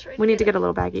 I was trying We need to get a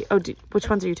little baggie. Oh, which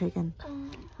ones are you taking?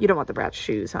 You don't want the Bratz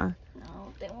shoes, huh?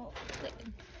 No, they won't.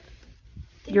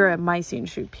 You're a Mycene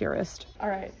shoe purist. All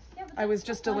right. I was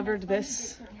just delivered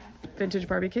this vintage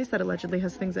Barbie case that allegedly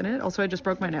has things in it. Also, I just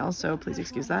broke my nails, so please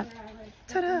excuse that.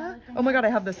 Ta-da! Oh my god, I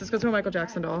have this. This goes to a Michael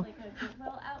Jackson doll.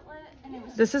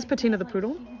 This is Patina the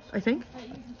Poodle, I think.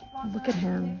 Look at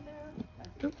him.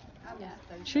 Oh.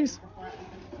 Jeez.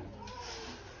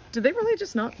 Did they really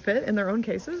just not fit in their own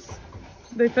cases?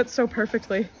 They fit so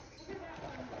perfectly.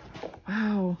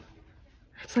 Wow.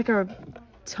 It's like a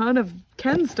ton of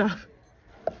Ken stuff.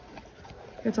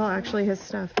 It's all actually his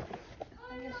stuff.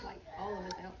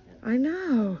 I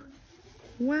know.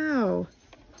 Wow.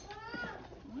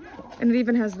 And it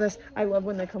even has this. I love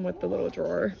when they come with the little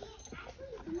drawer.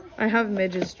 I have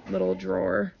Midge's little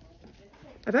drawer.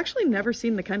 I've actually never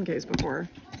seen the Ken case before.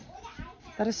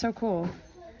 That is so cool.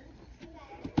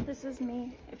 This is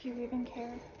me, if you even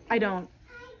care. I don't.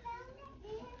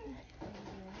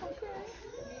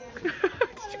 Did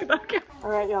you get that? Okay. All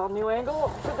right, y'all, new angle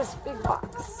for this big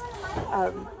box.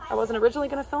 I wasn't originally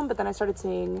gonna film, but then I started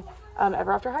seeing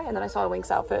Ever After High, and then I saw a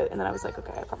Winx outfit, and then I was like,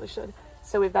 okay, I probably should.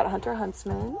 So we've got Hunter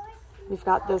Huntsman. We've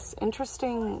got this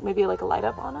interesting, maybe like a light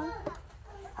up on him.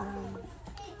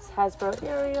 This Hasbro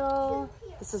Ariel.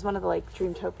 This is one of the like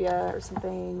Dreamtopia or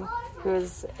something.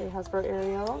 Here's a Hasbro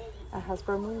Ariel, a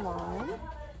Hasbro Mulan,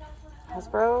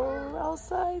 Hasbro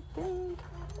Elsa, I think.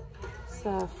 It's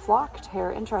a flocked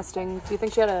hair, interesting. Do you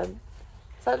think she had a,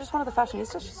 is that just one of the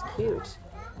fashionistas? She's cute.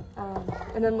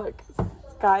 And then look, this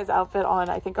guy's outfit on,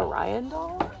 I think, Orion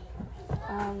doll.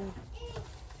 And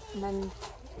then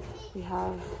we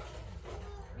have,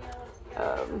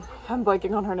 I'm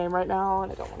blanking on her name right now,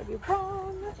 and I don't want to be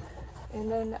wrong. And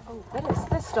then, oh, what is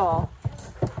this doll?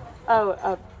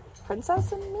 Oh,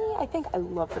 Princess and Me, I think. I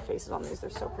love the faces on these. They're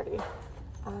so pretty.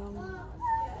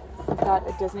 We've got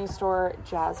a Disney Store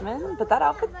Jasmine, but that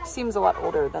outfit seems a lot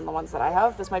older than the ones that I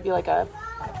have. This might be like a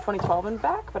 2012 and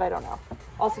back, but I don't know.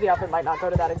 Also, the outfit might not go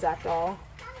to that exact doll.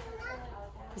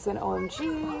 There's an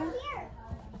OMG.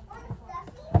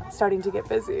 Starting to get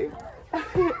busy.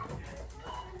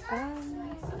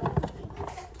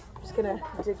 Just gonna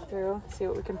dig through, see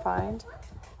what we can find.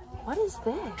 What is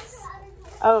this?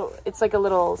 Oh, it's like a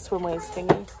little swimways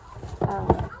thingy.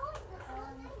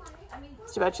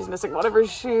 It's too bad she's missing one of her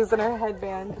shoes and her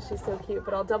headband. She's so cute,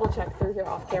 but I'll double check through here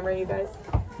off camera, you guys,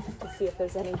 to see if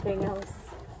there's anything else.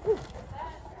 Ooh,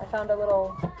 I found a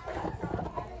little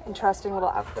interesting little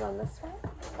outfit on this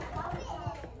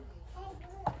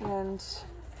one. And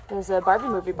there's a Barbie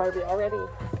movie, Barbie already.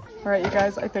 All right, you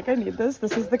guys, I think I need this.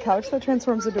 This is the couch that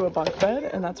transforms into a bunk bed,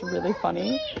 and that's really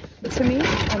funny to me,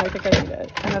 and I think I need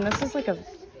it. And then this is like a,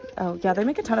 oh yeah, they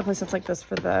make a ton of placements like this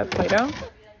for the Play-Doh.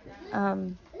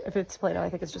 If it's Play-Doh, I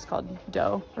think it's just called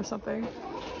dough or something.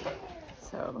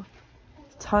 So,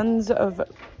 tons of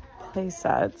play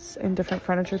sets in different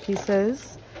furniture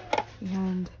pieces,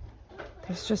 and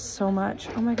there's just so much.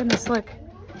 Oh my goodness, look.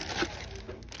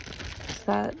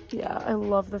 That, yeah, I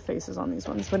love the faces on these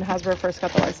ones. When Hasbro first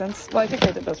got the license, well, I think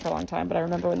they did those for a long time, but I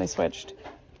remember when they switched.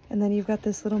 And then you've got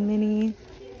this little mini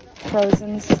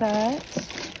Frozen set.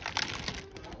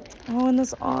 Oh, and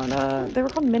this Anna, they were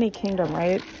called Mini Kingdom,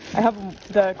 right? I have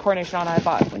the Coronation Anna I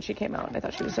bought when she came out, and I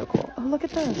thought she was so cool. Oh, look at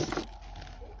this.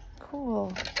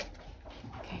 Cool.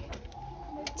 Okay.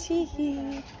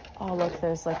 Teehee. Oh, look,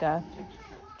 there's like a,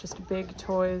 just big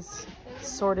toys,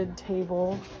 sorted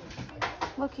table.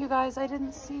 Look, you guys, I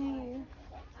didn't see.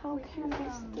 How cute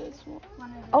is this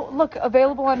one? Oh, look,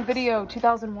 available on video,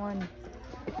 2001.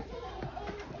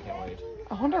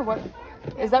 I wonder what,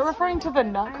 is that referring to the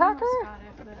Nutcracker? I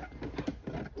almost got it,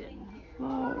 but I didn't.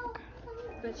 Look.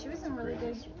 But she was in really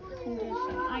good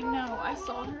condition. I know. I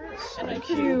saw her and I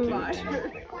Cute. couldn't buy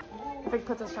her. I think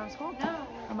Princess Charm's school? No.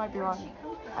 I might be wrong.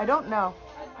 I don't know.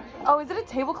 Oh, is it a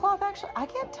tablecloth actually? I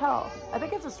can't tell. I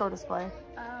think it's a store display.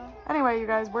 Oh. Anyway, you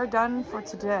guys, we're done for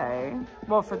today.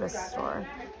 Well, for this store.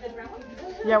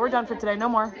 Yeah, we're done for today. No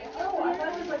more.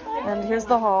 And here's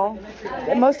the haul.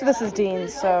 Most of this is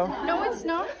Dean's, so. No, it's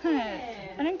not.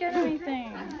 I didn't get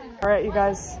anything. All right, you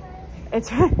guys.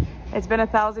 It's been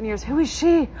 1,000 years. Who is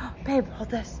she? Babe, hold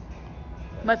this.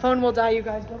 My phone will die, you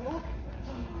guys. But look.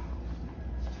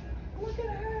 Look at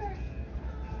her.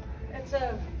 It's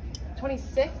a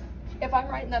 26. If I'm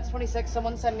right and that's 26,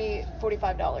 someone send me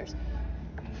 $45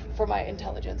 for my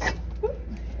intelligence.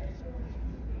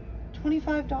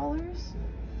 $25?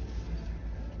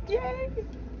 Yay!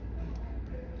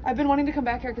 I've been wanting to come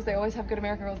back here because they always have good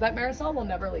American Girls. That Marisol will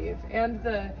never leave. And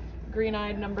the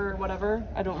green-eyed number whatever.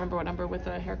 I don't remember what number with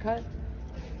a haircut.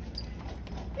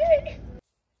 Yay!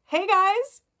 Hey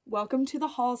guys! Welcome to the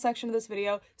haul section of this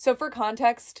video. So for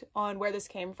context on where this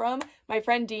came from, my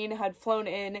friend Dean had flown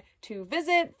in to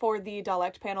visit for the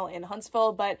Dialect panel in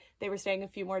Huntsville, but they were staying a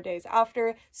few more days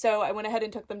after. So I went ahead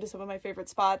and took them to some of my favorite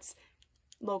spots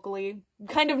locally,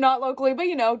 kind of not locally, but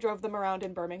you know, drove them around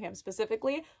in Birmingham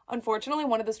specifically. Unfortunately,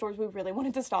 one of the stores we really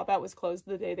wanted to stop at was closed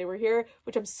the day they were here,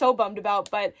 which I'm so bummed about,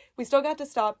 but we still got to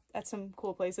stop at some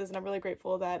cool places, and I'm really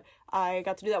grateful that I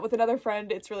got to do that with another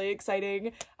friend. It's really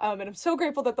exciting, and I'm so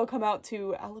grateful that they'll come out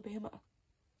to Alabama,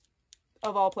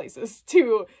 of all places,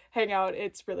 to hang out.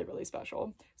 It's really, really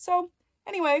special. So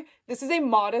anyway, this is a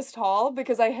modest haul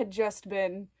because I had just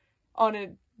been on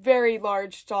a very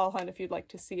large doll hunt, if you'd like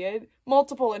to see it.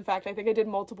 Multiple, in fact. I think I did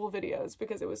multiple videos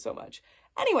because it was so much.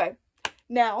 Anyway,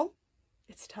 now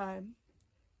it's time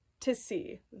to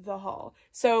see the haul.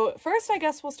 So first, I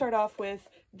guess we'll start off with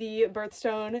the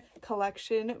Birthstone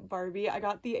Collection Barbie. I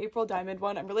got the April Diamond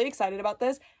one. I'm really excited about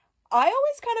this. I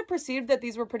always kind of perceived that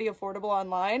these were pretty affordable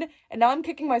online, and now I'm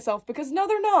kicking myself because no,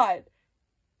 they're not.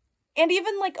 And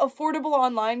even like affordable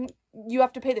online, you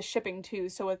have to pay the shipping too.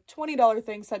 So a $20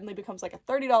 thing suddenly becomes like a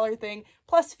 $30 thing,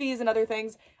 plus fees and other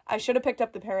things. I should have picked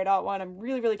up the Peridot one. I'm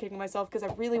really, really kicking myself because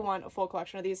I really want a full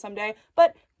collection of these someday,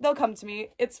 but they'll come to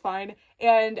me. It's fine.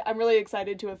 And I'm really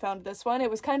excited to have found this one. It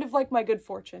was kind of like my good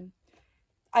fortune.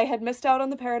 I had missed out on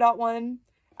the Peridot one.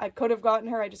 I could have gotten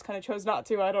her. I just kind of chose not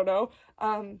to. I don't know.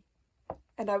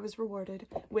 And I was rewarded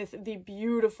with the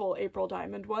beautiful April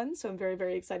Diamond one, so I'm very,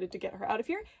 very excited to get her out of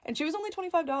here. And she was only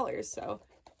 $25, so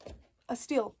a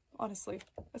steal, honestly,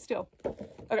 a steal.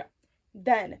 Okay,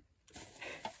 then,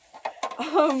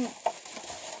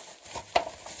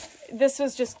 this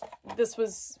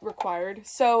was required.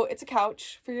 So it's a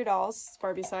couch for your dolls, it's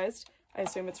Barbie sized. I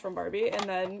assume it's from Barbie, and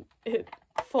then it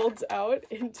folds out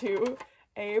into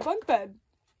a bunk bed.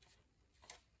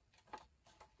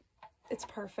 It's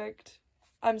perfect.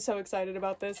 I'm so excited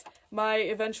about this. My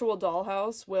eventual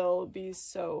dollhouse will be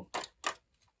so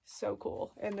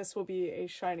cool. And this will be a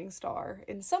shining star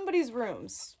in somebody's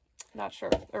rooms. Not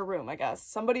sure. Or room, I guess.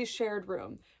 Somebody's shared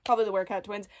room. Probably the Werecat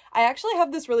twins. I actually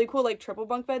have this really cool, like, triple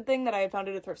bunk bed thing that I had found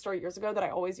at a thrift store years ago that I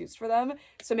always used for them.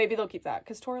 So maybe they'll keep that,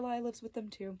 because Toralei lives with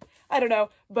them too. I don't know.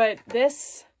 But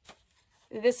this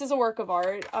is a work of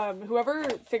art. Whoever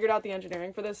figured out the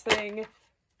engineering for this thing,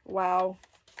 wow.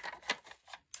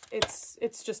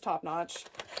 It's just top-notch.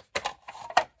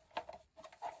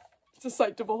 It's a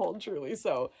sight to behold, truly,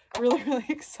 so really, really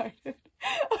excited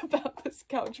about this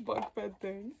couch bunk bed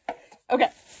thing. Okay.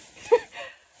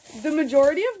 The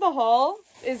majority of the haul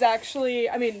is actually,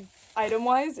 I mean,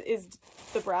 item-wise, is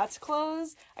the Bratz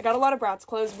clothes. I got a lot of Bratz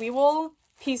clothes. We will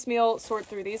piecemeal sort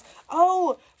through these.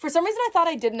 Oh, for some reason I thought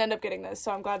I didn't end up getting this,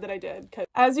 so I'm glad that I did. 'Cause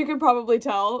as you can probably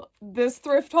tell, this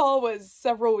thrift haul was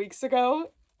several weeks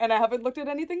ago, and I haven't looked at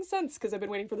anything since because I've been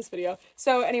waiting for this video.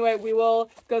 So anyway, we will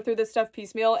go through this stuff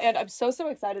piecemeal, and I'm so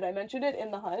excited. I mentioned it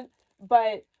in the hunt,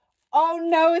 but oh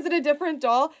no, is it a different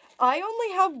doll? I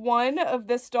only have one of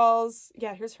this doll's,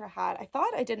 yeah, here's her hat. I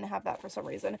thought I didn't have that for some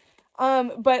reason.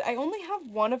 But I only have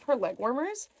one of her leg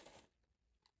warmers.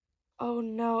 Oh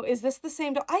no, is this the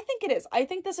same doll? I think it is. I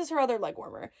think this is her other leg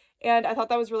warmer. And I thought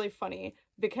that was really funny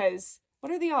because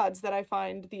what are the odds that I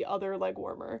find the other leg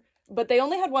warmer? But they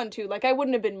only had one too. Like, I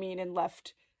wouldn't have been mean and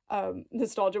left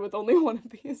Nostalgia with only one of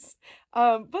these.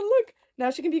 But look, now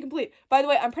she can be complete. By the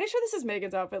way, I'm pretty sure this is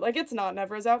Megan's outfit. Like, it's not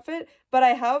Nevra's outfit, but I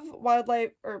have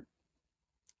Wildlife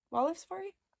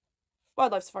Safari?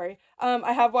 Wildlife Safari.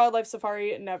 I have Wildlife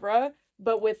Safari Nevra,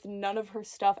 but with none of her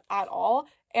stuff at all.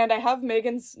 And I have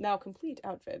Megan's now complete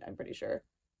outfit, I'm pretty sure.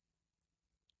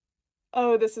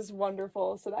 Oh, this is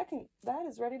wonderful. So that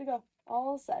is ready to go.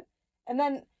 All set. And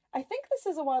then I think this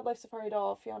is a Wildlife Safari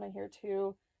doll, Fiona here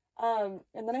too. And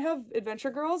then I have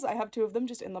Adventure Girls. I have 2 of them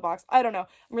just in the box. I don't know.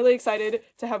 I'm really excited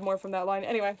to have more from that line.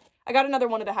 Anyway, I got another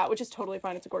one of the hat, which is totally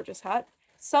fine. It's a gorgeous hat.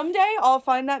 Someday I'll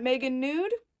find that Megan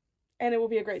nude and it will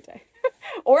be a great day.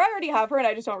 Or I already have her and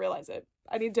I just don't realize it.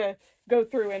 I need to go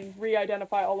through and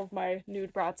re-identify all of my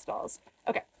nude Bratz dolls.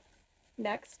 Okay.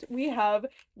 Next, we have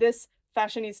this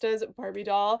Fashionistas Barbie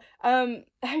doll.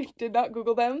 I did not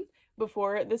Google them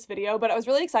before this video, but I was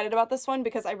really excited about this one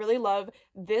because I really love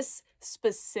this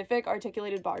specific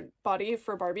articulated body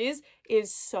for Barbies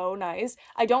is so nice.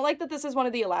 I don't like that this is one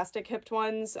of the elastic hipped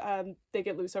ones. They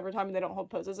get loose over time and they don't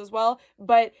hold poses as well,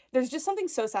 but there's just something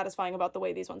so satisfying about the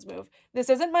way these ones move. This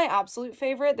isn't my absolute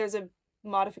favorite. There's a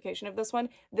modification of this one.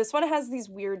 This one has these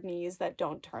weird knees that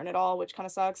don't turn at all, which kind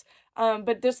of sucks.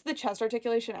 But just the chest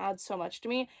articulation adds so much to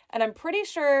me. And I'm pretty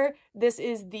sure this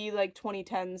is the like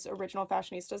 2010s original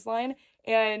Fashionistas line.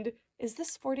 And is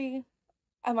this 40?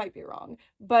 I might be wrong,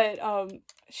 but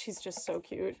she's just so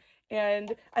cute.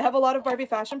 And I have a lot of Barbie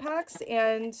fashion packs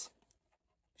and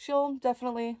she'll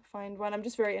definitely find one. I'm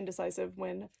just very indecisive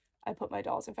when I put my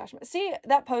dolls in fashion. See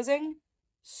that posing?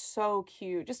 So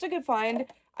cute. Just a good find.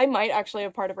 I might actually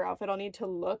have part of her outfit. I'll need to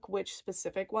look which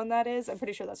specific one that is. I'm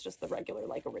pretty sure that's just the regular,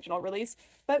 like, original release.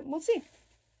 But we'll see.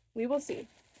 We will see.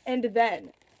 And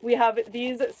then we have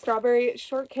these strawberry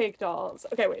shortcake dolls.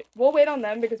 Okay, wait. We'll wait on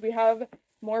them because we have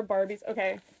more Barbies.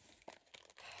 Okay.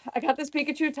 I got this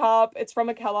Pikachu top. It's from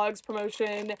a Kellogg's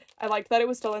promotion. I liked that it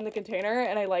was still in the container,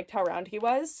 and I liked how round he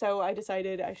was, so I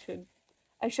decided I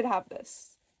should have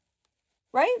this.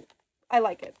 Right? I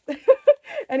like it.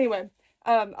 Anyway,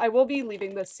 I will be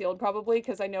leaving this sealed probably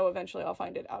because I know eventually I'll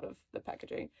find it out of the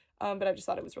packaging. But I just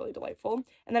thought it was really delightful.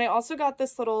 And then I also got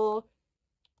this little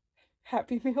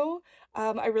Happy Meal.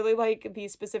 I really like the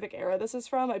specific era this is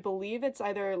from. I believe it's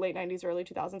either late 90s or early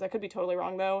 2000s. I could be totally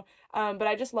wrong though. But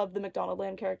I just love the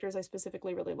McDonaldland characters. I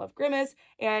specifically really love Grimace.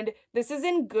 And this is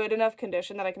in good enough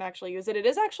condition that I can actually use it. It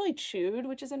is actually chewed,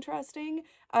 which is interesting.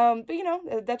 But you know,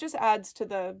 that just adds to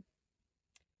the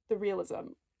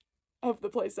realism of the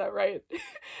playset, right?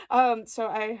 So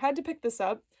I had to pick this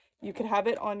up. You could have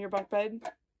it on your bunk bed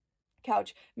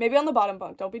couch, maybe on the bottom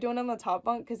bunk. Don't be doing it on the top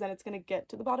bunk because then it's gonna get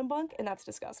to the bottom bunk and that's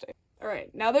disgusting. All right,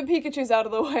 now that Pikachu's out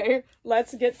of the way,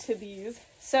 let's get to these.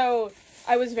 So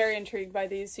I was very intrigued by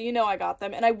these, so you know I got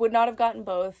them, and I would not have gotten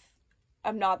both.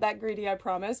 I'm not that greedy, I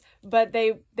promise, but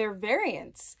they're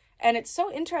variants. And it's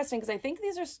so interesting because I think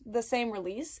these are the same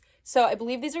release. So I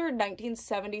believe these are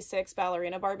 1976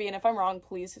 Ballerina Barbie. And if I'm wrong,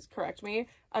 please correct me.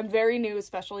 I'm very new,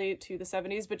 especially to the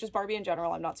 70s, but just Barbie in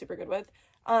general, I'm not super good with.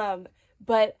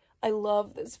 But I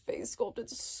love this face sculpt.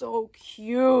 It's so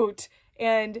cute.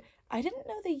 And I didn't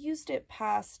know they used it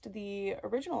past the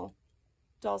original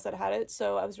dolls that had it.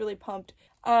 So I was really pumped.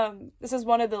 This is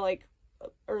one of the like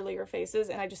earlier faces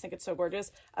and I just think it's so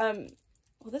gorgeous. Well,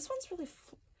 this one's really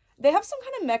they have some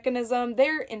kind of mechanism.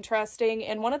 They're interesting.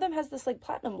 And one of them has this like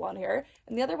platinum blonde hair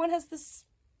and the other one has this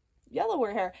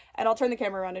yellower hair. And I'll turn the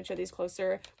camera around and show these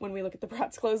closer when we look at the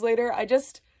Bratz clothes later.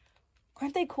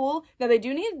 Aren't they cool? Now they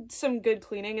do need some good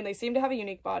cleaning and they seem to have a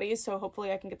unique body. So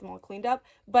hopefully I can get them all cleaned up.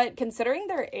 But considering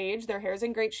their age, their hair's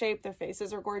in great shape. Their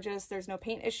faces are gorgeous. There's no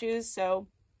paint issues. So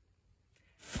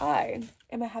I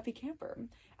am a happy camper.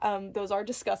 Those are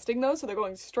disgusting though. So they're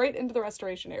going straight into the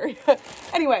restoration area.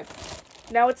 Anyway.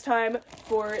 Now it's time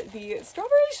for the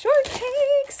strawberry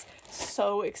shortcakes.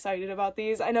 So excited about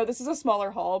these. I know this is a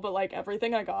smaller haul, but like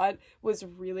everything I got was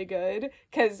really good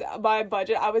because my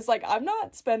budget, I was like, I'm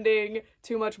not spending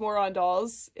too much more on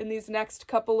dolls in these next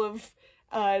couple of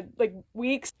like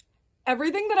weeks.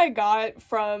 Everything that I got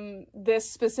from this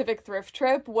specific thrift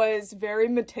trip was very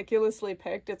meticulously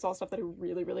picked. It's all stuff that I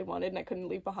really, really wanted and I couldn't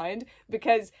leave behind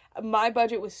because my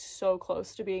budget was so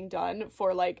close to being done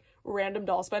for like random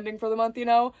doll spending for the month, you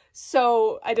know?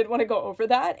 So I didn't want to go over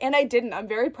that and I didn't. I'm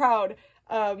very proud.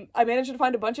 I managed to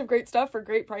find a bunch of great stuff for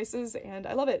great prices and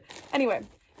I love it. Anyway,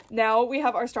 now we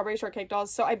have our strawberry shortcake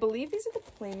dolls. So I believe these are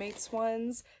the Playmates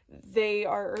ones. They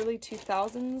are early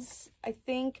 2000s, I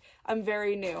think. I'm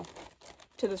very new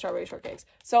to the strawberry shortcakes.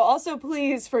 So also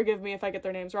please forgive me if I get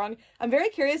their names wrong. I'm very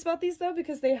curious about these though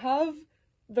because they have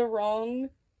the wrong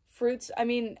fruits. I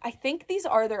mean, I think these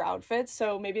are their outfits.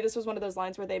 So maybe this was one of those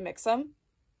lines where they mix them.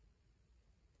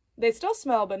 They still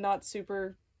smell, but not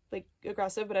super like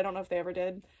aggressive, but I don't know if they ever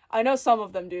did. I know some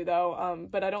of them do though,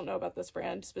 but I don't know about this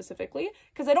brand specifically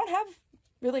because I don't have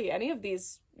really any of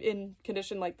these in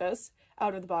condition like this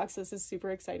out of the box. This is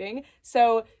super exciting.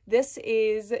 So this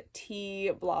is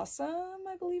Tea Blossom,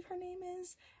 I believe her name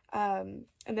is. And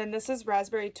then this is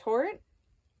Raspberry Tort.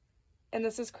 And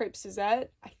this is Crepe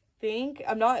Suzette. I think,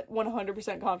 I'm not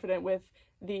 100% confident with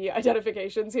the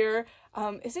identifications here.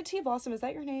 Is it Tea Blossom? Is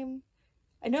that your name?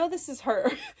 I know this is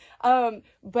her.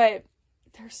 But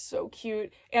they're so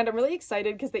cute. And I'm really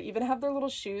excited because they even have their little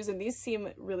shoes. And these seem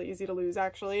really easy to lose,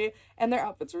 actually. And their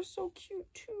outfits are so cute,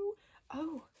 too.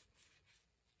 Oh.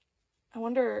 I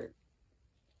wonder,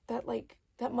 that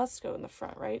must go in the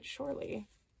front, right? Surely.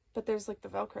 But there's like the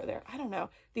Velcro there. I don't know.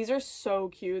 These are so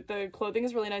cute. The clothing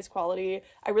is really nice quality.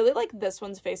 I really like this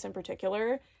one's face in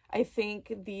particular. I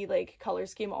think the like color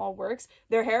scheme all works.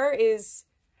 Their hair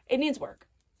it needs work.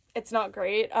 It's not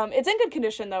great. It's in good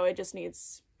condition though. It just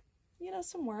needs, you know,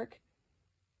 some work.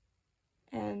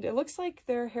 And it looks like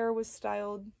their hair was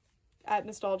styled at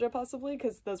Nostalgia possibly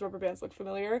because those rubber bands look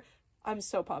familiar. I'm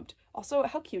so pumped. Also,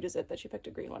 how cute is it that she picked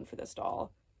a green one for this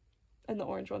doll and the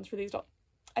orange ones for these dolls?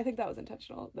 I think that was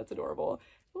intentional. That's adorable.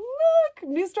 Look,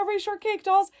 new Strawberry Shortcake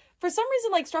dolls. For some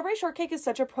reason, like, Strawberry Shortcake is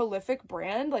such a prolific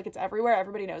brand. Like, it's everywhere.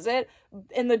 Everybody knows it.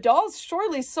 And the dolls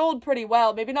surely sold pretty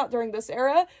well. Maybe not during this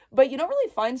era, but you don't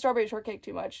really find Strawberry Shortcake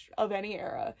too much of any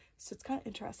era. So it's kind of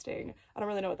interesting. I don't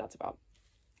really know what that's about.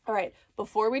 All right,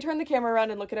 before we turn the camera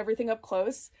around and look at everything up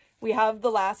close, we have the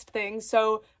last thing.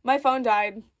 So my phone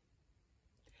died,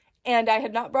 and I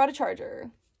had not brought a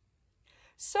charger.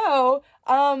 So,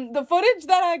 the footage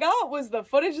that I got was the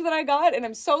footage that I got, and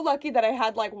I'm so lucky that I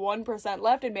had like 1%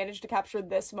 left and managed to capture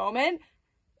this moment.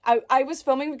 I was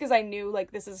filming because I knew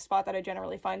like this is a spot that I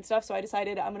generally find stuff, so I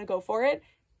decided I'm gonna go for it,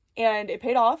 and it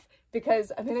paid off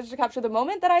because I managed to capture the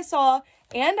moment that I saw,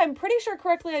 and I'm pretty sure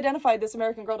correctly identified this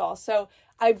American Girl doll. So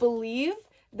I believe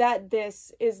that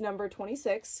this is number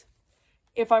 26.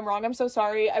 If I'm wrong, I'm so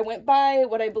sorry. I went by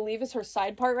what I believe is her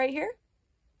side part right here.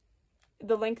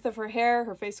 The length of her hair,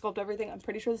 her face sculpt, everything. I'm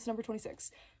pretty sure this is number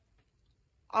 26.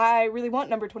 I really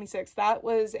want number 26. That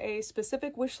was a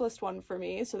specific wish list one for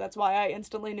me, so that's why I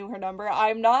instantly knew her number.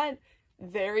 I'm not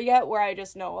there yet where I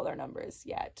just know all their numbers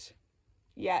yet.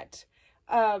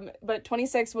 But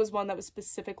 26 was one that was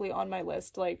specifically on my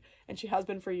list, like, and she has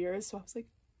been for years, so I was like,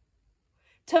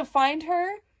 to find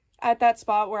her at that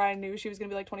spot where I knew she was gonna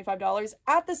be like $25,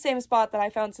 at the same spot that I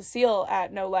found Cecile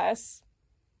at, no less.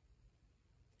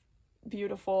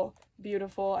 Beautiful,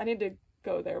 beautiful. I need to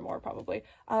go there more probably.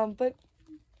 But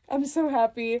I'm so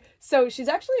happy. So she's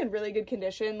actually in really good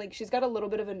condition. Like, she's got a little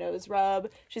bit of a nose rub.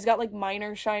 She's got like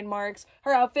minor shine marks.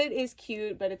 Her outfit is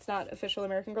cute, but it's not official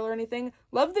American Girl or anything.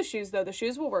 Love the shoes though. The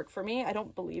shoes will work for me. I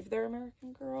don't believe they're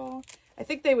American Girl. I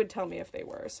think they would tell me if they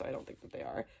were, so I don't think that they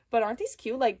are. But aren't these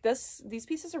cute? Like, these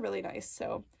pieces are really nice.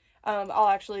 So I'll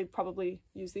actually probably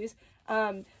use these.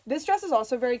 This dress is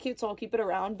also very cute, so I'll keep it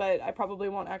around, but I probably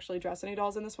won't actually dress any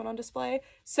dolls in this one on display.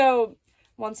 So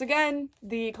once again,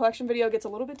 the collection video gets a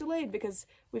little bit delayed because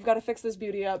we've got to fix this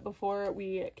beauty up before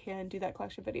we can do that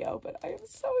collection video, but I am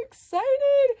so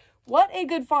excited. What a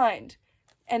good find.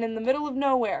 And in the middle of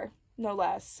nowhere, no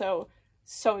less.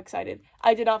 So excited.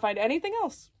 I did not find anything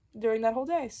else during that whole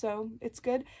day, so it's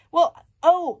good. Well,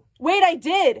 oh, wait, I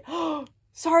did.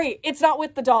 Sorry, it's not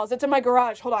with the dolls. It's in my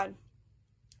garage. Hold on.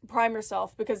 Prime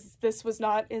yourself, because this was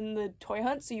not in the toy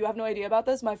hunt, so you have no idea about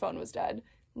this. My phone was dead.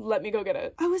 Let me go get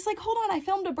it. I was like, hold on, I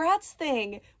filmed a Bratz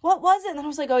thing. What was it? And then I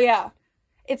was like, oh yeah.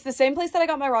 It's the same place that I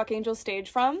got my Rock Angel stage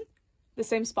from. The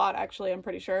same spot, actually, I'm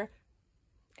pretty sure.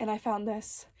 And I found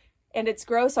this. And it's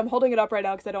gross. I'm holding it up right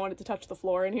now because I don't want it to touch the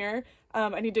floor in here.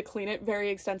 I need to clean it very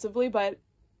extensively, but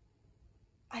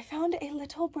I found a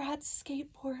little Bratz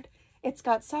skateboard. It's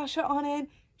got Sasha on it.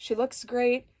 She looks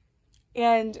great.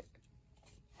 And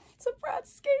it's a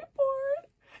Bratz skateboard.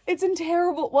 It's in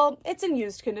terrible, well, it's in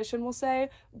used condition, we'll say,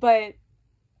 but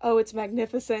oh, it's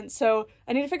magnificent. So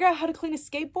I need to figure out how to clean a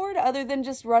skateboard other than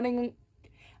just running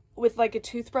with like a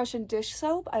toothbrush and dish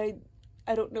soap. I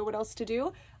don't know what else to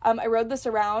do. I rode this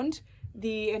around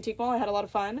the antique mall. I had a lot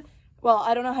of fun. Well,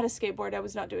 I don't know how to skateboard. I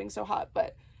was not doing so hot,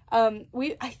 but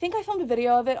I think I filmed a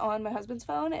video of it on my husband's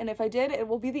phone, and if I did, it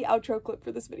will be the outro clip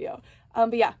for this video.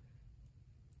 But yeah,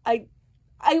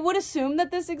 I would assume that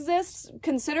this exists.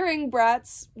 Considering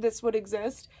Bratz, this would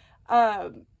exist.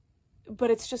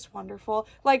 But it's just wonderful.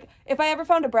 Like, if I ever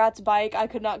found a Bratz bike, I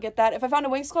could not get that. If I found a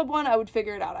Winx Club one, I would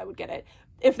figure it out. I would get it.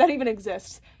 If that even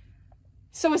exists.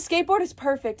 So a skateboard is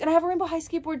perfect. And I have a Rainbow High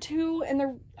skateboard too,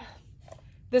 and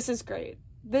this is great.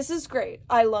 This is great.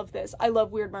 I love this. I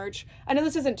love weird merch. I know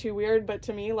this isn't too weird, but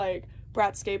to me, like,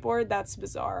 Bratz skateboard, that's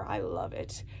bizarre. I love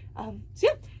it. So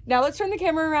yeah, now let's turn the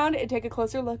camera around and take a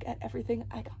closer look at everything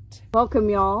I got. Welcome,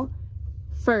 y'all.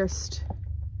 First,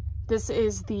 this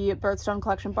is the Birthstone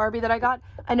Collection Barbie that I got.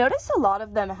 I noticed a lot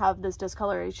of them have this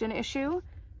discoloration issue.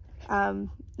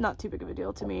 not too big of a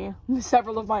deal to me.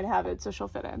 Several of mine have it, so she'll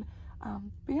fit in.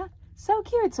 But yeah, so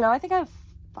cute. So now I think I have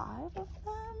 5 of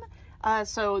them.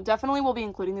 So definitely we'll be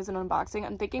including these in unboxing.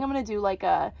 I'm thinking I'm going to do like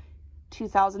a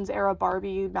 2000s era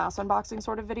Barbie mass unboxing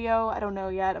sort of video. I don't know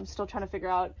yet. I'm still trying to figure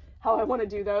out how I want to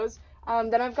do those.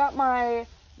 Then I've got my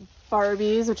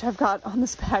Barbies, which I've got on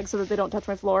this bag so that they don't touch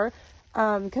my floor,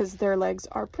 because their legs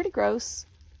are pretty gross.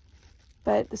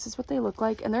 But this is what they look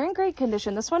like, and they're in great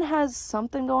condition. This one has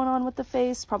something going on with the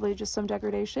face, probably just some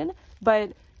degradation,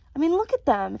 but I mean, look at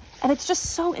them. And it's just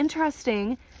so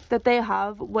interesting that they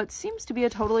have what seems to be a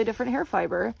totally different hair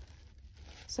fiber.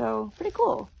 So pretty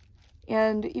cool.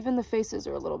 And even the faces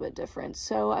are a little bit different.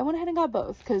 So I went ahead and got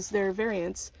both because they're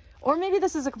variants. Or maybe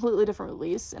this is a completely different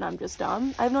release and I'm just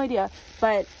dumb. I have no idea.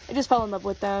 But I just fell in love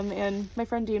with them, and my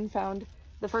friend Dean found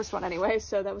the first one anyway,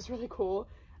 so that was really cool.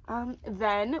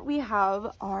 Then we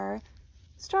have our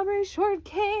strawberry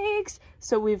shortcakes.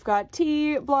 So we've got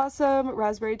tea, blossom,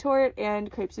 raspberry tort,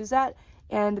 and crepe Suzette,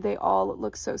 and they all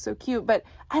look so, so cute. But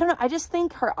I don't know, I just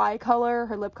think her eye color,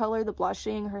 her lip color, the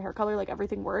blushing, her hair color, like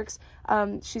everything works.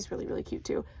 She's really, really cute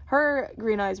too. Her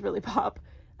green eyes really pop.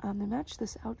 They match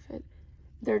this outfit.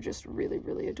 They're just really,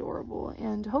 really adorable,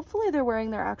 and hopefully they're wearing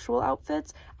their actual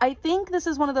outfits. I think this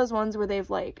is one of those ones where they've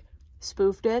like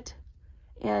spoofed it,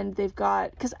 and they've got,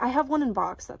 because I have one in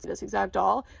box that's this exact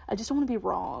doll. I just don't want to be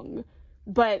wrong.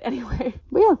 But anyway,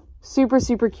 but yeah, super,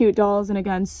 super cute dolls, and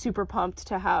again, super pumped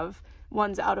to have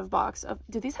ones out of box.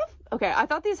 Do these have, okay, I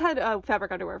thought these had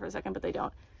fabric underwear for a second, but they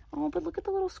don't. Oh, but look at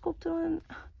the little sculpted one.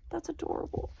 That's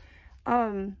adorable.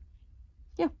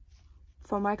 Yeah,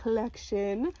 for my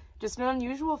collection. Just an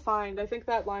unusual find. I think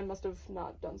that line must have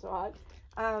not done so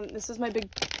hot. This is my big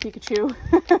Pikachu.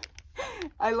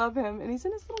 I love him, and he's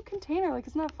in his little container. Like,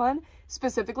 isn't that fun?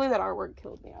 Specifically, that artwork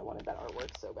killed me. I wanted that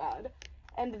artwork so bad.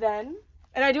 And then,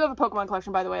 and I do have a Pokemon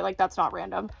collection, by the way. Like, that's not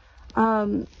random.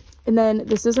 And then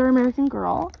this is our American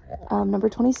Girl, number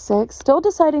 26. Still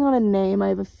deciding on a name. I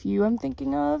have a few I'm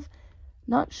thinking of.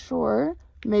 Not sure.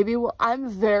 Maybe I'm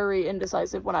very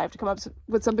indecisive when I have to come up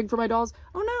with something for my dolls.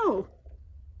 Oh no!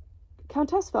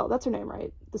 Countess Felt, that's her name,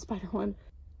 right? The spider one.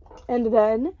 And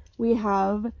then we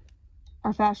have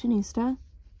our fashionista.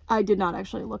 I did not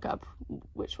actually look up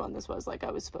which one this was like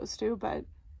I was supposed to, but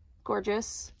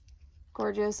gorgeous.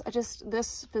 Gorgeous. This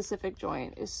specific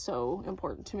joint is so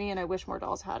important to me, and I wish more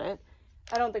dolls had it.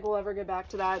 I don't think we'll ever get back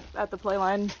to that at the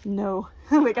Playline. No.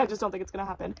 Like, I just don't think it's gonna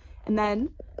happen. And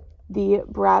then the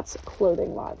Bratz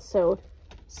clothing lot. So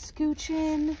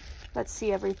scooch-in. Let's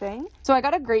see everything. So I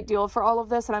got a great deal for all of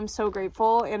this, and I'm so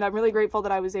grateful, and I'm really grateful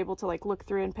that I was able to like look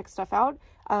through and pick stuff out.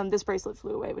 This bracelet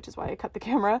flew away, which is why I cut the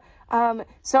camera.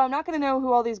 So I'm not gonna know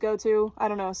who all these go to. I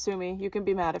don't know, sue me. You can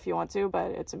be mad if you want to,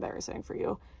 but it's embarrassing for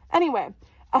you. Anyway,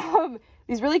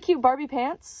 these really cute Barbie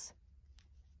pants.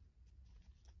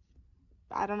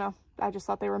 I don't know. I just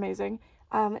thought they were amazing.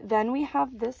 Then we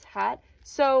have this hat.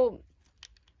 So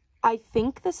I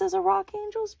think this is a Rock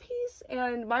Angels piece,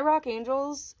 and my Rock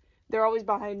Angels, they're always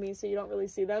behind me, so you don't really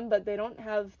see them, but they don't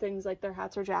have things like their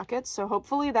hats or jackets, so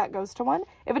hopefully that goes to one.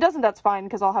 If it doesn't, that's fine,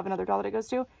 because I'll have another doll that it goes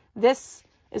to. This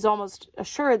is almost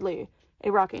assuredly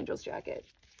a Rock Angels jacket,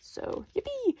 so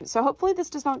yippee! So hopefully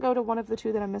this does not go to one of the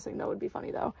two that I'm missing. That would be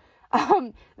funny, though.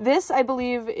 This, I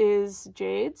believe, is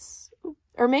Jade's,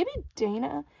 or maybe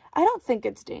Dana. I don't think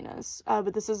it's Dana's,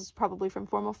 but this is probably from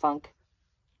Formal Funk.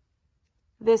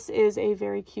 This is a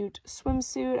very cute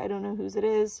swimsuit. I don't know whose it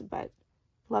is, but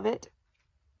love it.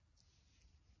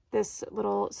 This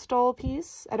little stole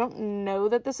piece. I don't know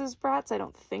that this is Bratz. I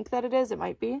don't think that it is. It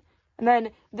might be. And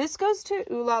then this goes to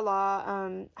Ooh La La.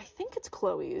 I think it's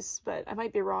Chloe's, but I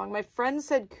might be wrong. My friend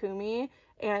said Kumi,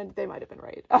 and they might have been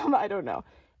right. I don't know.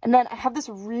 And then I have this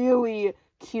really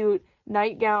cute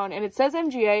nightgown, and it says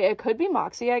MGA. It could be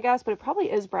Moxie, I guess, but it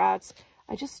probably is Bratz.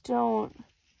 I just don't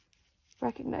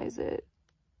recognize it.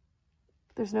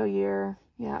 There's no year.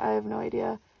 Yeah, I have no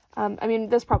idea. I mean,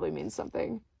 this probably means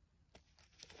something,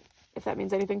 if that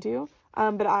means anything to you.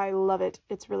 But I love it.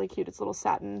 It's really cute. It's a little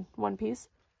satin one piece.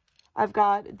 I've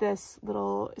got this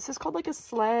little, is this called like a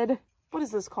sled? What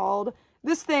is this called?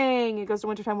 This thing. It goes to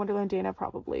Wintertime Wonderland Dana,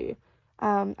 probably.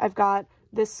 I've got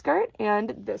this skirt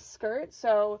and this skirt.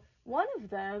 So one of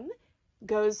them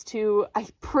goes to, I'm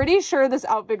pretty sure this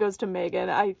outfit goes to Megan,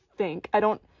 I think.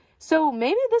 So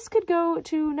maybe this could go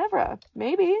to Nevra.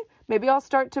 Maybe I'll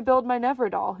start to build my Nevra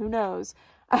doll. Who knows?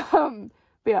 But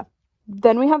yeah.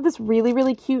 Then we have this really,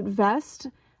 really cute vest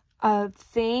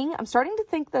thing. I'm starting to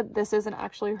think that this isn't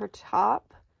actually her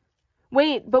top.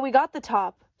 Wait, but we got the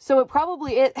top. So it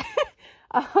probably is.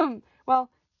 Well,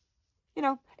 you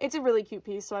know, it's a really cute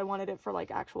piece, so I wanted it for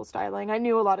like actual styling. I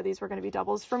knew a lot of these were going to be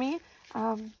doubles for me.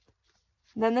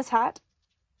 Then this hat.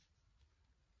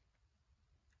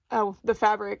 Oh, the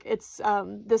fabric. It's,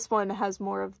 this one has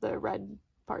more of the red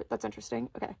part. That's interesting.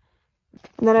 Okay.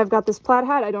 And then I've got this plaid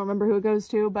hat. I don't remember who it goes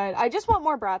to, but I just want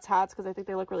more Bratz hats because I think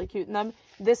they look really cute in them.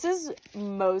 This is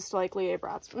most likely a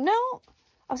Bratz. No,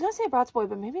 I was going to say a Bratz boy,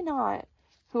 but maybe not.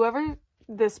 Whoever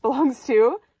this belongs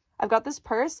to. I've got this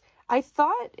purse. I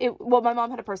thought it, well, my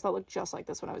mom had a purse that looked just like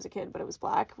this when I was a kid, but it was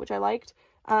black, which I liked.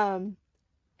 I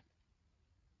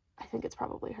think it's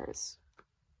probably hers.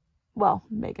 Well,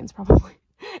 Megan's probably.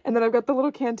 And then I've got the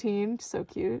little canteen, so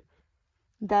cute.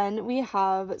 Then we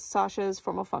have Sasha's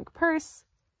Formal Funk purse.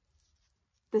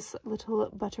 This little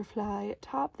butterfly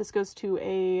top. This goes to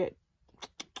a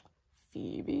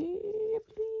Phoebe, I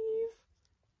believe.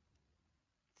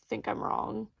 Think I'm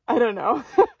wrong. I don't know.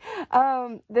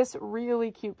 This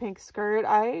really cute pink skirt.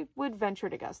 I would venture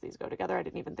to guess these go together. I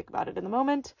didn't even think about it in the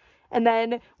moment. And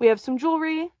then we have some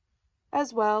jewelry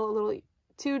as well.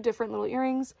 Two different little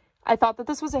earrings. I thought that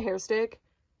this was a hair stick.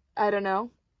 I don't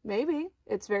know. Maybe.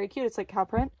 It's very cute. It's like cow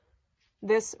print.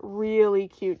 This really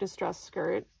cute distressed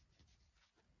skirt.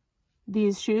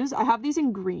 These shoes. I have these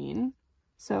in green,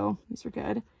 so these are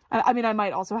good. I mean, I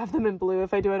might also have them in blue.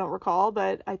 If I do, I don't recall,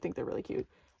 but I think they're really cute.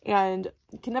 And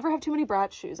you can never have too many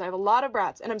Bratz shoes. I have a lot of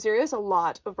Bratz, and I'm serious, a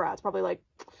lot of Bratz. Probably like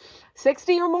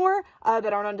 60 or more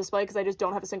that aren't on display because I just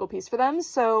don't have a single piece for them.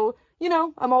 So, you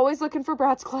know, I'm always looking for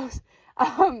Bratz clothes.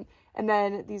 And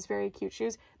then these very cute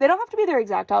shoes. They don't have to be their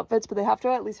exact outfits, but they have to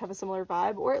at least have a similar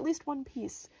vibe or at least one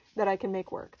piece that I can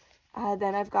make work.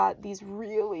 Then I've got these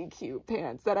really cute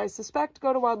pants that I suspect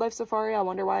go to Wildlife Safari. I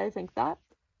wonder why I think that.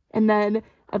 And then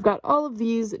I've got all of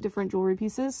these different jewelry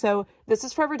pieces. So this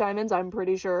is Forever Diamonds, I'm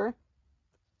pretty sure.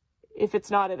 If it's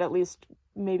not, it at least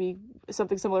maybe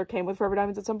something similar came with Forever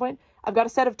Diamonds at some point. I've got a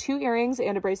set of 2 earrings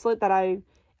and a bracelet that I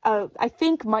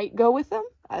think might go with them.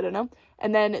 I don't know.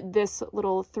 And then this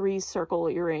little 3-circle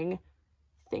earring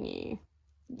thingy.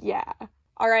 Yeah.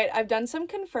 All right, I've done some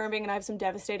confirming and I have some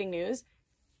devastating news.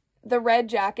 The red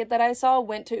jacket that I saw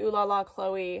went to Ooh La La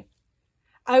Chloe.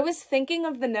 I was thinking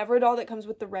of the Never doll that comes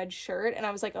with the red shirt, and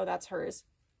I was like, oh, that's hers.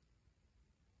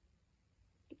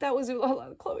 That was Ooh La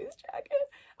La Chloe's jacket.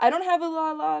 I don't have Ooh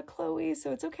La La Chloe,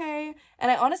 so it's okay. And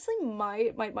I honestly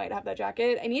might have that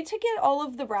jacket. I need to get all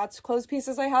of the Bratz clothes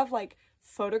pieces I have, like,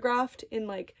 photographed in,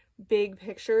 like, big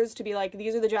pictures to be like,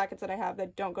 these are the jackets that I have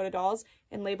that don't go to dolls,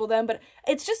 and label them. But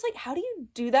it's just like, how do you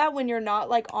do that when you're not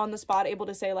like on the spot able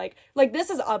to say like this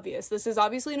is obvious, this is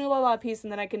obviously an Ooh La La piece,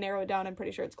 and then I can narrow it down. I'm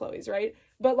pretty sure it's Chloe's, right?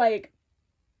 But like,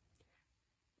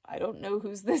 I don't know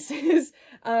whose this is.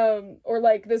 Or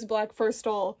like this black fur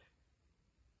stole.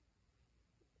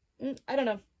 I don't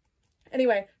know.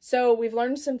 Anyway, so we've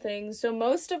learned some things. So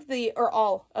most of the, or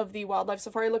all of the Wildlife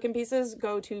Safari looking pieces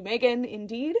go to Megan,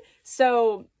 indeed.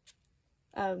 So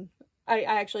I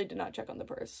actually did not check on the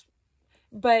purse.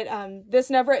 But this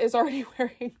Nevra is already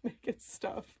wearing Megan's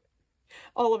stuff.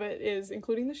 All of it is,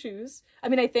 including the shoes. I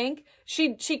mean, I think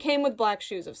she came with black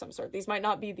shoes of some sort. These might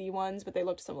not be the ones, but they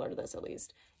looked similar to this at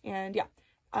least. And yeah,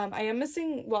 I am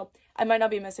missing, well, I might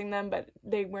not be missing them, but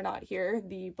they were not here.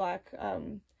 The black,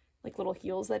 like little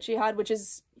heels that she had, which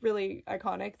is really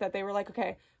iconic that they were like,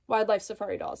 okay, Wildlife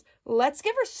Safari dolls. Let's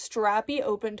give her strappy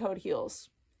open-toed heels.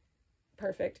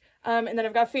 Perfect. And then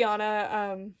I've got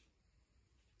Fiona.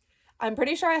 I'm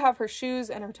pretty sure I have her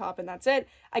shoes and her top, and that's it.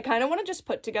 I kind of want to just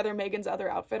put together Megan's other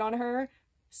outfit on her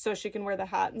so she can wear the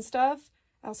hat and stuff.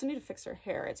 I also need to fix her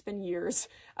hair. It's been years.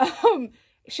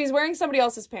 She's wearing somebody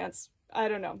else's pants. I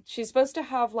don't know. She's supposed to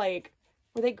have, like,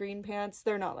 were they green pants?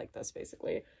 They're not like this,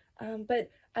 basically. But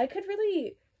I could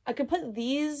put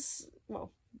these,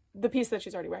 well, the piece that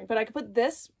she's already wearing, but I could put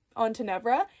this onto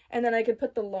Nevra, and then I could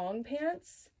put the long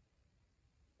pants.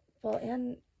 Well,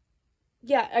 and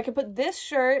yeah, I could put this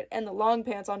shirt and the long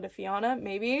pants onto Fiona,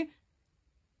 maybe.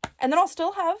 And then I'll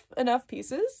still have enough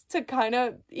pieces to kind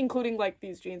of, including like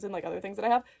these jeans and like other things that I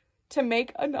have, to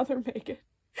make another Megan.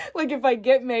 Like if I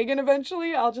get Megan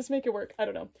eventually, I'll just make it work. I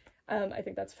don't know. I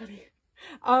think that's funny.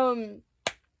 And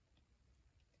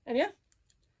yeah,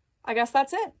 I guess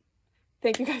that's it.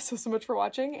 Thank you guys so much for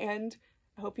watching, and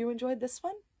I hope you enjoyed this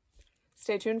one.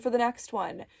 Stay tuned for the next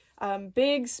one.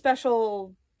 Big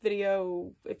special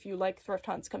video if you like thrift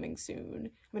hunts coming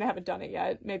soon. I mean, I haven't done it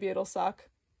yet. Maybe it'll suck.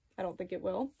 I don't think it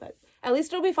will, but at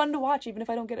least it'll be fun to watch even if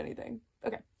I don't get anything.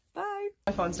 Okay, bye.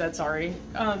 My phone's dead, sorry.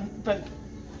 But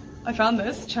I found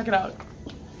this. Check it out.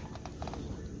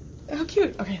 How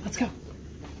cute. Okay, let's go.